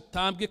yacu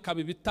itambwe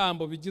ikaba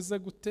ibitambo bigize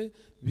gute,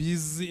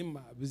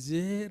 bizima,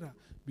 byera,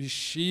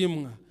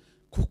 bishimwa,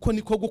 kuko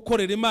niko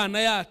gukorera Imana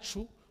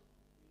yacu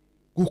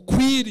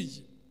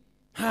gukwiriye.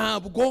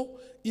 Ntabwo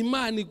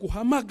Imana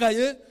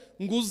iguhamagaye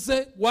ngo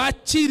uze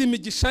wakira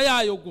imigisha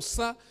yayo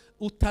gusa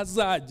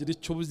utazagira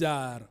icyo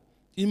ubyara.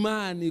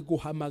 Imana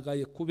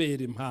iguhamagaye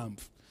kubera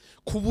impamvu.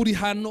 Kuba uri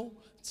hano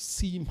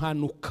si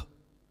impanuka,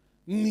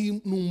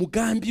 ni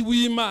umugambi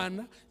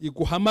w'Imana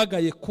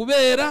iguhamagaye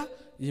kubera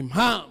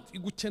impamvu.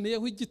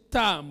 Igukeneyeho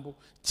igitambo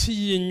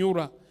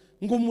kiyinyura,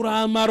 ngo muri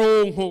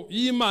amaronko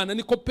y'Imana,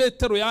 niko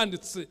Petero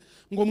yanditse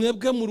ngo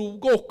mwebwe muri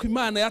ubwoko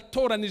Imana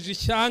yatoranije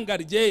ishyanga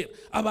ryera,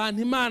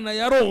 abantu Imana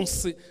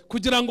yaronse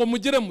kugira ngo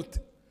mugire mute,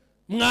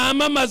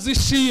 mwamamaze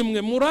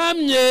ishimwe,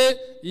 muramye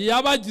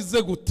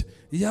yabagize gute,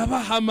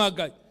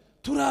 yabahamagaye.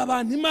 Turi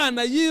abantu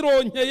Imana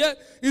yironkeye,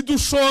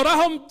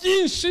 idushoraho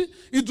byinshi,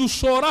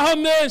 idushoraho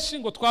menshi,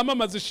 ngo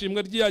twamamaze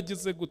ishimwe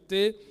ryagize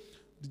gute,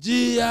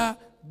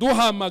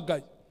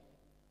 ryaduhamagaye.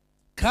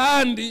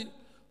 Kandi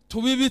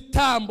tubi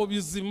ibitambo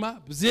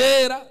bizima,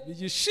 byera,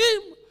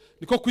 biyishima,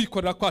 niko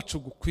kwikorera kwacu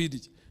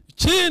gukwiriye.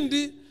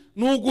 Ikindi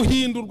ni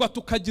uguhindurwa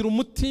tukagira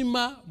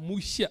umutima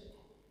mushya,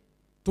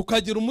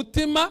 tukagira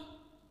umutima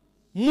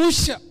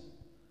mushya.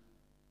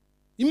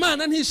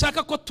 Imana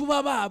ntishaka ko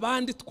tuba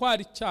babandi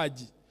twari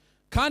cyagiye.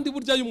 Kandi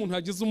burya iyo umuntu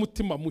yagize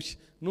umutima mushya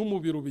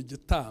n'umubiri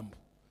ubigitambo.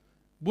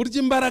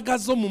 Burya imbaraga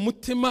zo mu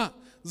mutima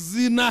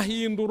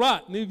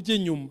zinahindura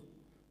n'iby'inyuma.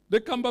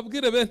 Reka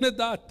mbabwire bene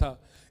data,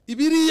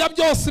 ibiriya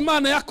byose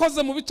Imana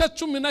yakoze mu bice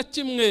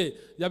 11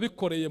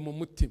 yabikoreye mu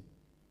mutima.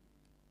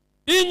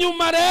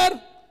 Inyuma rero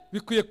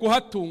bikwiye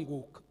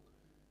kuhatunguka,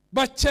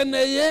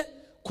 bakeneye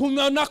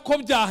kumenya ko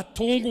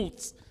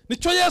byatungutse.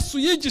 Nicyo Yesu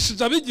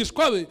yigishije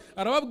abigishwa be,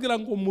 arababwira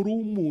ngo muri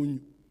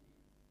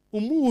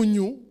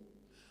umunyu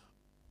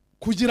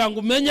kugira ngo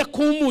umenye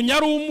ko umunyu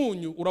ari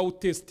umunyu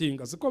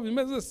urawutestinga. Siko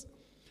bimeze se?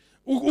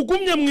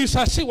 Ugumye mu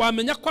ishashi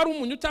wamenya ko ari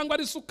umunyu cyangwa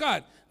ari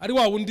isukari, ari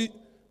wa wundi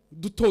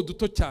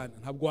duto cyane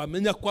ntabwo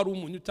wamenya ko ari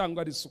umunyu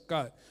cyangwa ari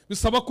isukari,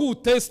 bisaba ko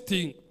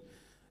utestinga.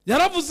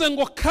 Yaravuze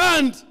ngo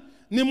kandi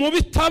ni mu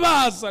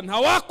bitabaza, nta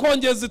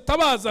wakongeza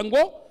itabaza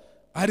ngo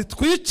ari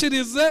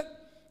twikirize.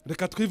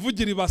 Reka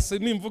twivugire ibase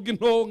nimvuga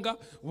intonga,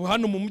 ubu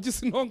hano mu mujyi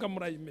sintonga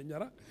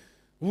murayimenyara,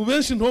 ubu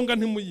benshi intonga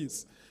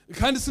ntimuyizi,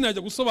 kandi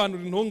sinajya gusobanura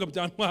intonga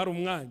byantwara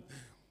umwanya,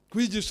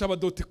 kwigisha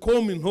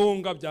abadotcom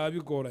intonga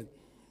byabigoranye.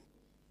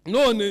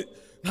 None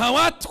nta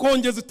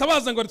wakongeza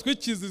itabaza ngo ari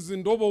twikize izi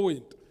ndobo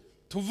wenda,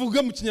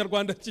 tuvuge mu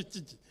kinyarwanda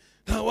cy'iki,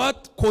 nta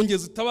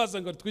wakongeza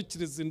itabaza ngo ari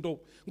twikirize indobo,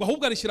 ngo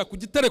ahubwo arishyira ku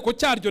gitereko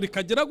cyaryo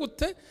rikagera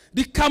gute,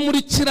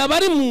 rikamurikira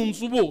abari mu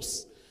nzu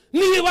bose.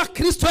 Niba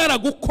Kristo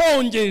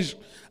yaragukongeje,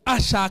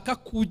 ashaka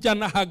kujya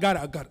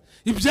nahagaragara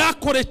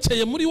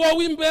ibyakorekeye muri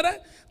wowe imbere,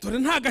 dore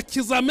nta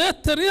gakiza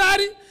metero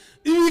ihari,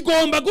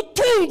 ibigomba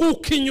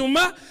gutunguka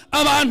inyuma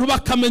abantu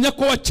bakamenya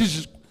ko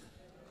wakijijwe.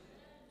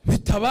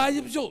 Bitabaye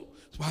ibyo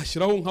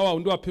bashyiraho nka wa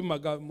wundi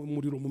wapimaga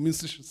umuriro mu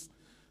minsi ishize,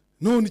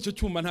 none icyo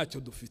cyuma ntacyo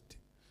dufite.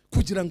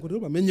 Kugira ngo rero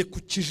bamenye ko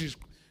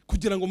ukijijwe,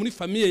 kugira ngo muri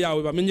famiye yawe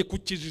bamenye ko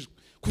ukijijwe,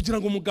 kugira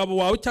ngo umugabo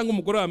wawe cyangwa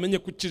umugore wawe bamenye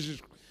ko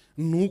ukijijwe,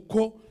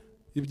 nuko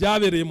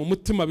ibyabereye mu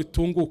mutima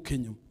bitunguka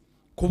inyuma.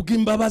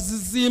 Kubw'imbabazi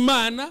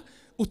z'Imana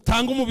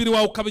utanga umubiri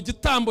wawe ukaba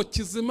igitambo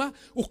kizima,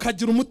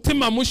 ukagira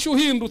umutima mushya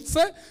uhindutse.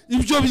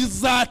 Ibyo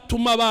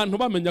bizatuma abantu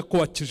bamenya ko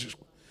wakijijwe.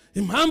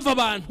 Impamvu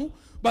abantu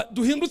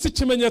duhindutse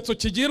ikimenyetso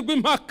kigirwa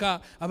impaka,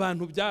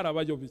 abantu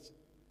byarabayobeye.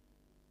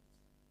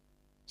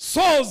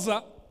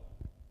 Soza,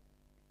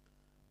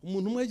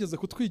 umuntu umwe yigeze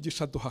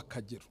kutwigisha duha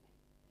akagero.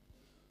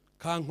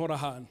 kankora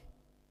ahantu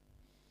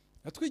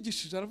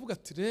yatwigishije aravuga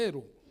ati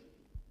rero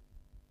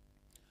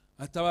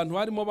ati abantu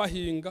barimo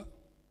bahinga,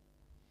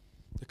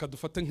 reka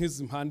dufate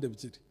nk'izi mpande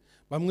ebyiri,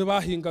 bamwe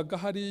bahingaga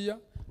hariya,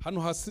 hano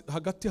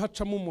hagati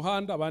hacamo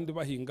umuhanda, abandi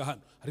bahinga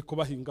hano, ariko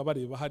bahinga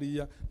bareba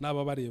hariya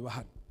n'aba bareba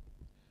hano.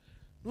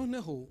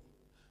 Noneho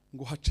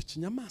ngo haca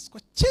ikinyamaswa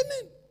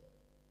kinini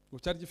ngo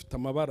cyari gifite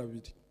amabara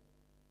abiri,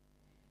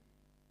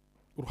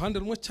 uruhande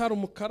rumwe cyari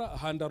umukara,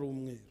 ahandi ari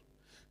umweru,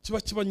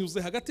 kiba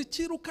kibanyuze hagati,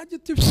 kiruka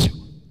giti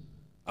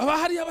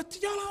abahariya bati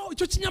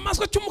icyo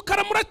kinyamaswa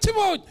cy'umukara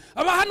murakibonye,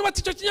 abahano bati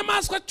icyo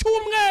kinyamaswa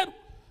cy'umweru.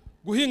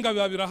 Guhinga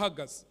biba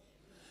birahagaze,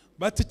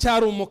 bati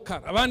cyari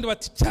umukara, abandi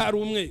bati cyari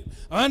umweru,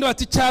 abandi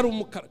bati cyari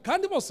umukara,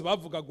 kandi bose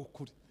bavugaga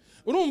ukuri.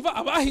 Urumva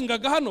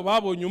abahingaga hano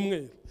babonye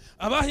umweru,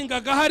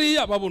 abahingaga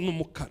hariya babona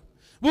umukara,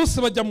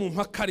 bose bajya mu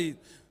mpakarira,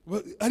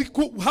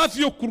 ariko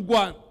hafi yo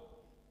kurwana.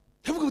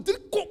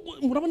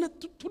 Murabona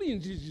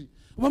turinjiji,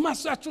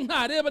 amaso yacu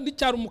ntareba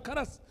n'icyari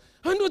umukara se,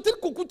 handi bati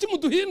kuki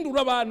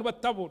muduhindura abantu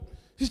batabona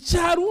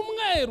icyari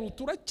umweru,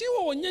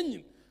 turakibonye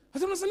nyine,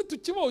 hasa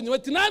nitukibonye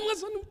bati namwe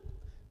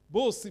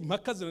bose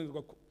impaka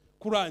ziranirwa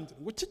kurangira.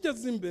 Ngo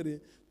kigeze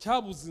imbere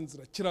cyabuze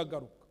inzira,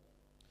 kiragaruka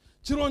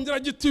kirongera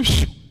giti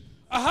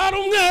ahari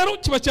umweru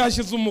kiba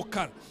cyashyize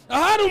umukara,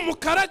 ahari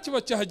umukara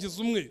kiba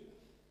cyahagize umweru.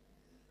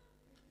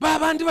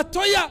 Babandi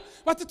batoya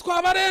bati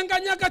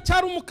twabarenganyaga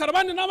cyari umukara,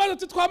 abandi nabandi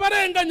bati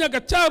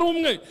twabarenganyaga cyari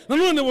umweru,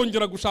 nanone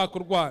bongera gushaka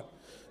urwana.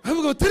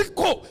 Bavuga bati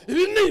ariko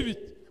ibi ni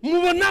ibiki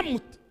mubona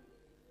mute?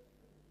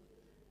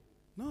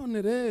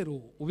 None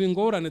rero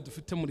ubingorane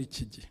dufite muri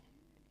iki gihe,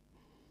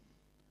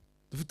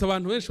 dufite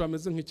abantu benshi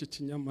bameze nk'iki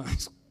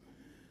kinyamaswa.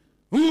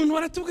 Umuntu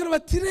baratubwira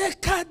bati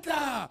reka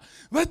da,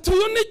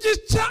 batuyo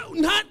n'igica,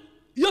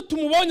 iyo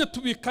tumubonye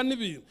tubika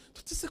n'ibintu,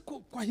 tutise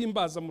ko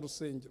ahimbaza mu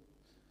rusengero.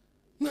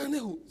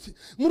 Noneho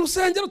mu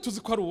rusengero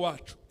tuzi ko ari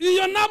uwacu,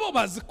 iyo nabo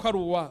bazi ko ari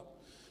uwabo.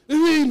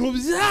 Ibintu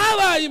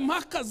byabaye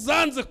impaka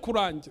zanze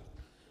kurangira.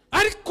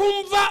 Ariko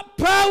umva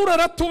Pawulo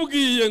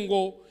aratubwiye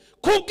ngo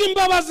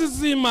kubw'imbabazi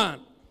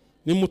z'Imana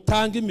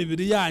nimutange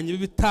imibiri yanyu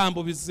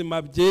ibitambo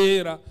bizima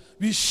byera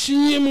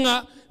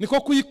bishimwa, niko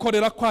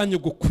kuyikorera kwanyu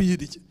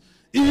gukwiriye.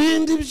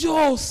 Ibindi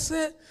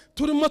byose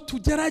turimo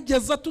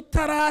tugerageza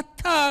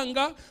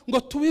tutaratanga ngo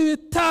tube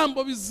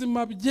ibitambo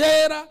bizima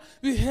byera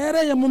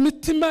bihereye mu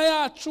mitima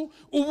yacu,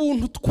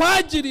 ubuntu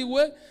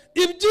twagiriwe,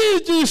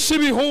 ibyigisho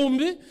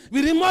ibihumbi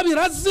birimo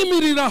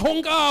birazimirira aho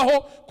ngaho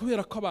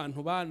kubera ko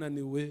abantu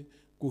bananiwe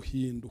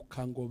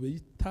guhinduka ngo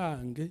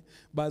bitange,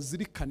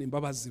 bazirikane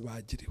imbabazi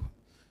bagiriwe.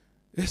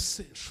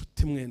 Ese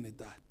nshuti mwene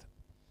data,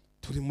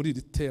 turi muri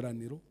iri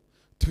teraniro,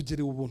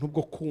 tugiriwe ubuntu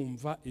bwo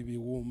kumva ibi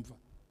wumva.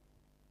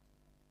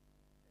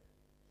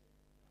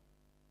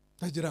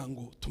 Ndagira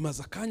ngo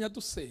tumaze akanya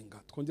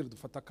dusenga, twongere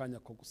dufata akanya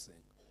ko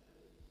gusenga.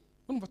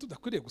 Murumva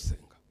tudakwiriye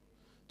gusenga?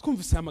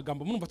 Twumvise aya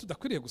magambo, murumva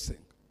tudakwiriye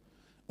gusenga?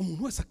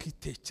 Umuntu wese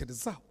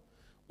akitekerezaho.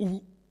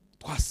 Ubu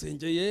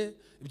twasengeye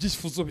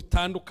ibyifuzo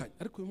bitandukanye,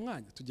 ariko uyu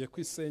mwanya tugiye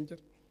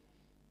kwisengera.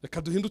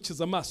 Reka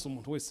duhindukize amaso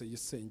umuntu wese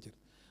yisengera,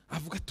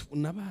 avuga ati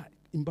nabaye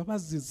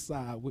imbabazi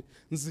zawe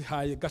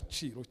nzihaye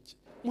gaciro ki?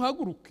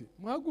 Muhaguruke,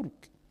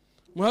 muhaguruke,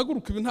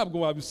 muhaguruke. Ibi ntabwo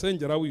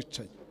wabisengera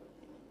wicaye.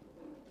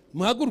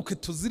 Muhaguruke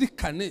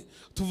tuzirikane,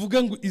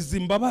 tuvuge ngo izi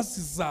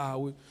mbabazi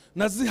zawe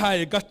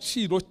nazihaye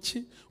gaciro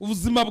ki?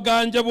 Ubuzima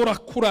bwanjye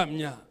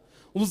burakuramya,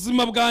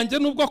 ubuzima bwanjye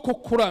nubwo ko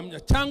kuramya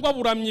cyangwa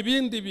buramya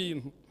ibindi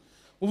bintu,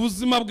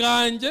 ubuzima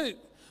bwanjye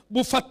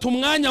bufata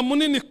umwanya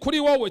munini kuri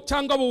wowe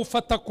cyangwa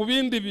bufata ku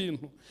bindi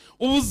bintu.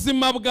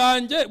 Ubuzima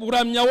bwanjye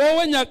buramya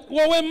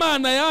wowe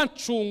Mana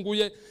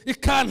yancunguye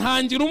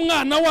ikantangira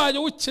umwana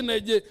wayo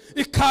w'ikinege,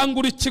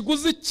 ikangura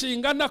ikiguzi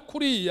kingana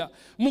kuriya.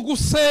 Mu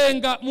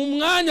gusenga mu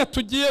mwanya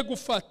tugiye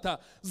gufata,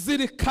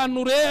 zirikana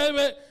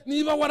urebe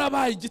niba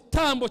warabaye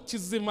igitambo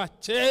kizima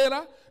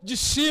cyera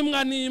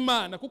gishimwa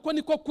n'Imana, kuko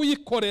niko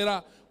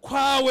kuyikorera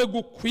kwawe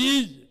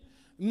gukwiye.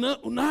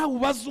 Nawe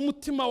ubaze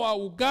umutima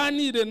wawe,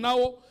 uganire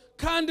nawo,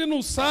 kandi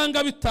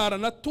nusanga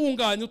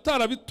bitaranatunganye,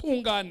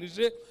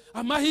 utarabitunganije,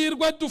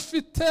 amahirwe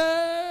dufite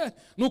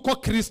nuko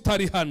Kristo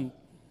ari hano.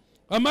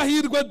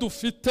 Amahirwe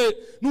dufite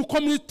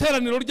nuko mu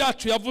iteraniro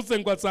ryacu yavuze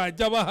ngo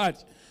azajya bahari,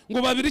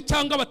 ngo babiri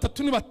cyangwa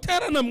batatu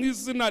nibaterana mu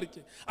izina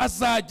rye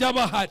azajya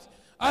bahari.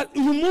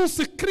 Uyu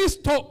munsi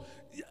Kristo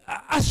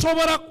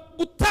ashobora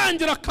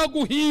gutangira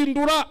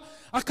akaguhindura,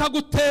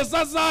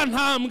 akaguteza za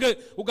ntambwe,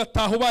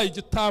 ugataha ubaye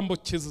igitambo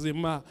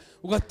kizima,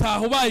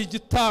 ugataha ubaye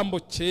igitambo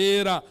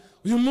cyera.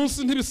 Uyu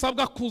munsi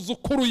ntibisabwa kuza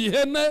ukuruye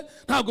ihene,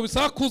 ntabwo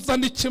bisaba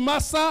kuzana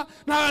ikimasa,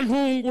 nta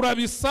ntungura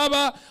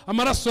bisaba,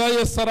 amaraso ya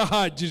Yesu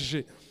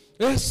arahagije.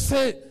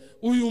 Ese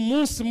uyu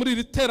munsi muri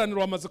iri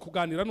teraniro wamaze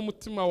kuganira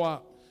n'umutima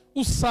wawe,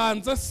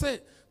 usanze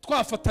se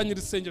twafatanyira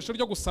isengesho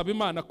ryo gusaba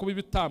Imana kuba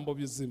ibitambo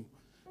bizima?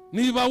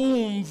 Niba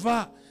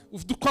wumva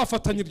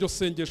twafatanyira iryo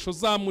sengesho,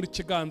 zamura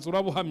ikiganza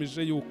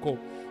urabuhamije yuko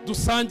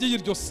dusangiye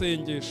iryo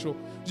sengesho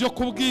ryo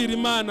kubwira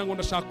Imana ngo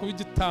ndashaka kuba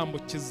igitambo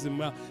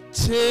kizima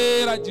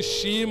cyera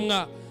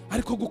gishimwa,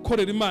 ariko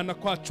gukorera Imana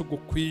kwacu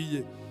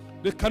gukwiye.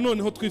 Reka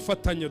noneho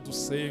twifatanye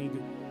dusenge.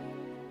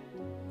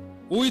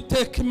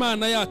 Uwiteka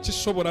Imana yacu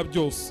ishobora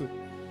byose,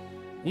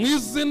 mu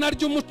izina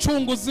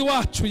ry'umucunguzi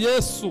wacu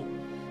Yesu,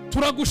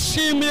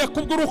 turagushimiye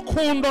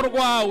kubw'urukundo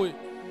rwawe.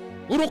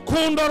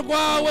 Urukundo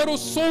rwawe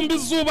rusumba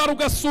izuba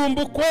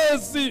rugasumba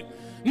ukwezi,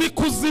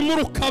 n'ikuzimu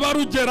rukaba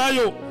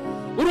rugerayo.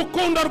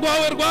 Urukundo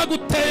rwawe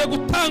rwaguteye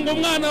gutanga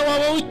umwana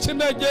wawe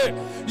w'ikinege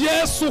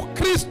Yesu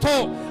Kristo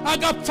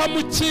agapfa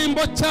mu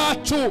cyimbo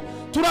cyacu.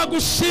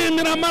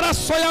 Turagushimira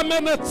amaraso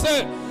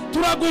yamenetse,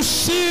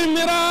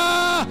 turagushimira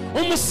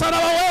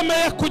umusaraba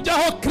wemeye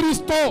kujyaho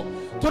Kristo,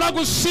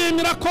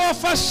 turagushimira ko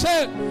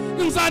wafashe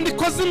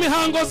inzandiko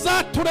z'imihango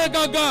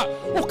zaturegaga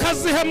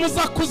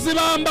ukazihemuza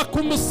kuzibamba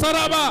ku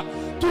musaraba.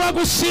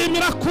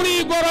 Turagushimira kuri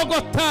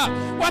Igorogota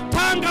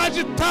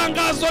watangaje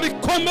itangazo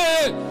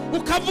rikomeye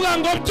ukavuga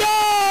ngo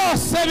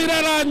byose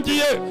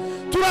birarangiye.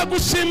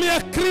 Turagushimiye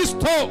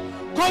Kristo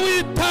ko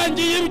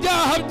witangiye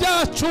ibyaha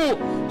byacu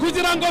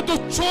kugira ngo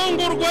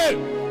ducungurwe,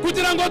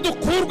 kugira ngo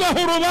dukurweho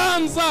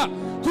urubanza,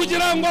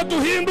 kugira ngo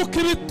duhinduke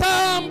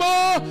ibitambo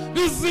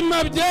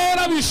bizima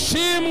byera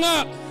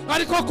bishimwa.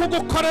 Ariko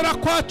kugukorera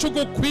kwacu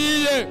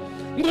gukwiye.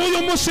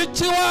 Nguyu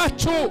mushiki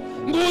wacu,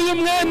 nguyu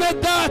mwene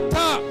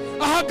data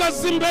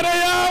ahagaze imbere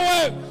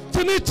yawe.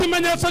 Iki ni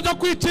ikimenyetso cyo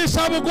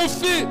kwicisha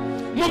bugufi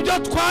mu byo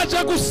twaje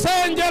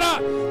gusengera.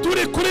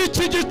 Turi kuri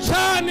iki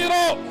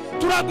gicaniro,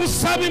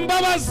 turagusaba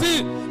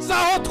imbabazi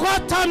zaho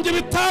twatambye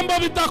ibitambo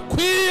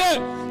bidakwiye.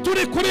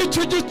 Turi kuri iki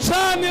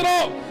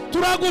gicaniro,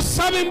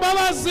 turagusaba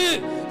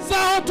imbabazi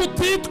zaho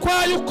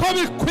tutitwaye uko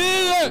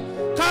bikwiye,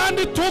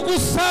 kandi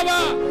tugusaba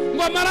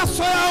ngo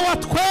amaraso yawe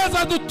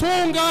atweza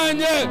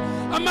dutunganye,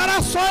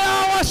 amaraso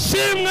yawe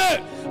ashimwe,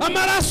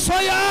 amaraso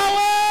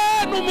yawe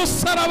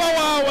n'umusaraba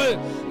wawe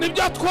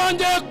nibyo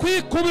twongeye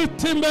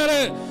kwikubita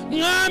imbere.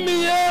 Mwami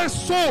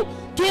Yesu,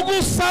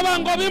 tugusaba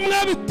ngo bimwe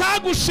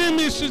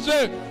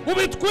bitagushimishije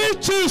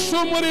ubitwicishe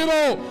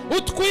umuriro,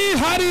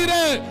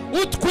 utwiharire,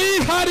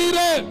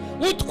 utwiharire,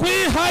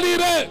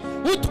 utwiharire,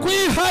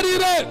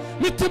 utwiharire.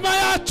 Mitima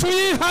yacu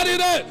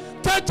yiharire,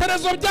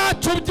 tekerezo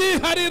byacu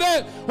byiharire,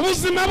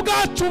 ubuzima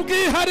bwacu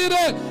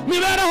bwiharire,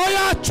 mibereho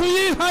yacu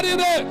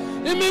yiharire,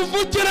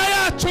 imivugire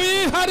yacu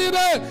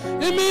yiharire,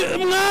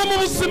 mwami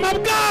ubuzima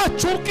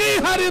bwacu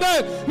bwiharire,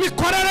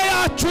 mikorere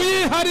yacu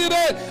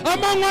yiharire,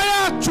 amanywa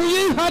yacu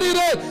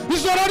yiharire,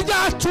 ijoro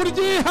ryacu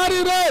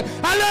ryiharire.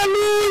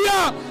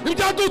 Haleluya!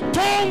 Ibyo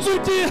dutunze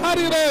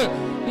ubyiharire.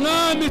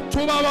 Mwami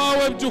tuba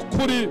abawe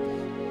by'ukuri,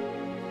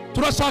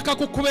 turashaka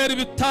kukubera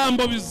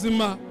ibitambo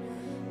bizima,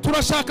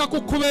 turashaka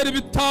kukubera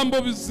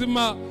ibitambo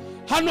bizima.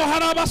 Hano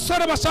hari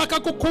abasore bashaka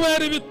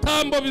kukubera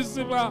ibitambo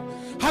bizima,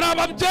 hari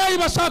ababyeyi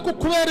bashaka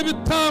kukubera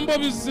ibitambo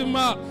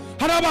bizima,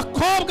 hari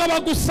abakobwa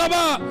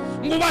bagusaba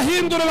ngo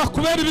bahindure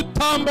bakubera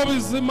ibitambo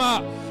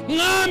bizima.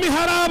 Mwami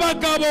hari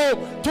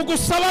abagabo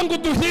tugusaba ngo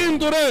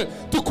duhindure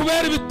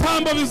tukubera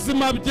ibitambo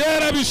bizima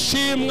byera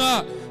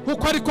bishimwa,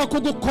 kuko ariko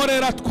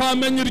kugukorera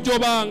twamenye iryo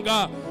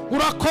banga.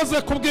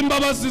 Urakoze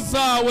kubw'imbabazi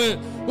zawe,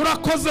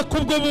 urakoze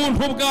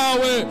kubw'ubuntu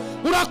bwawe,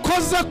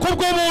 urakoze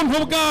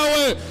kubw'ubuntu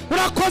bwawe,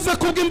 urakoze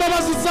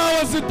kubw'imbabazi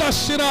zawe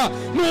zidashira.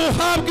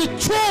 Nuhabwe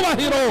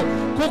icyubahiro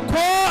kuko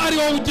ari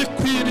wowe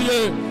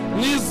ugikwiriye,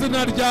 mu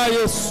izina rya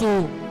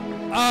Yesu,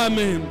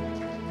 amen.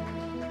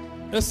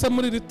 Ese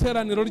muri iri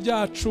teraniro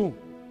ryacu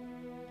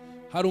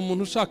hari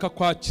umuntu ushaka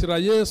kwakira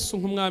Yesu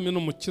nk'umwami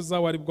n'umukiza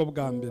we ari bwo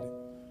bwa mbere?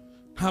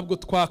 Ntabwo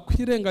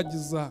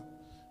twakwirengagiza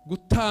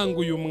gutanga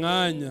uyu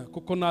mwanya,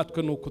 kuko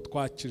natwe nuko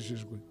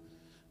twakijijwe.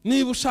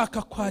 Niba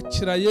ushaka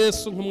kwakira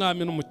Yesu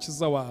nk'umwami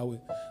n'umukiza wawe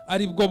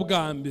ari bwo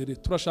bwa mbere,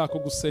 turashaka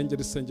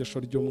gusengera isengesho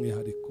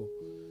ry'umwihariko,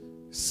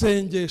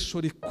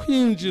 isengesho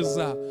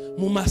rikwinjiza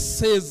mu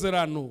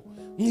masezerano,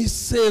 mu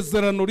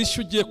isezerano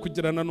rishya ugiye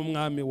kugirana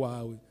n'umwami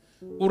wawe.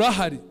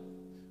 Urahari?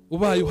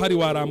 Ubaye uhari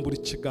warambura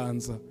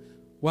ikiganza,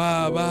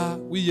 waba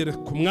wiyereka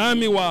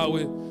umwami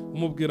wawe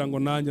umubwira ngo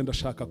nanjye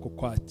ndashaka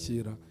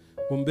kukwakira,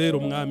 umbere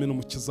umwami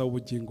n'umukiza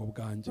w'ubugingo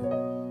bwanjye.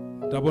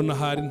 Ndabona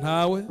hari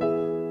ntawe.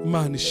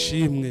 Imana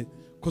ishimwe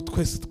ko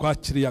twese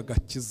twakiriye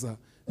agakiza.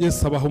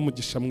 Yesu abaho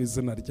umugisha mu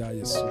izina rya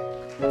Yesu,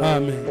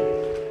 amen.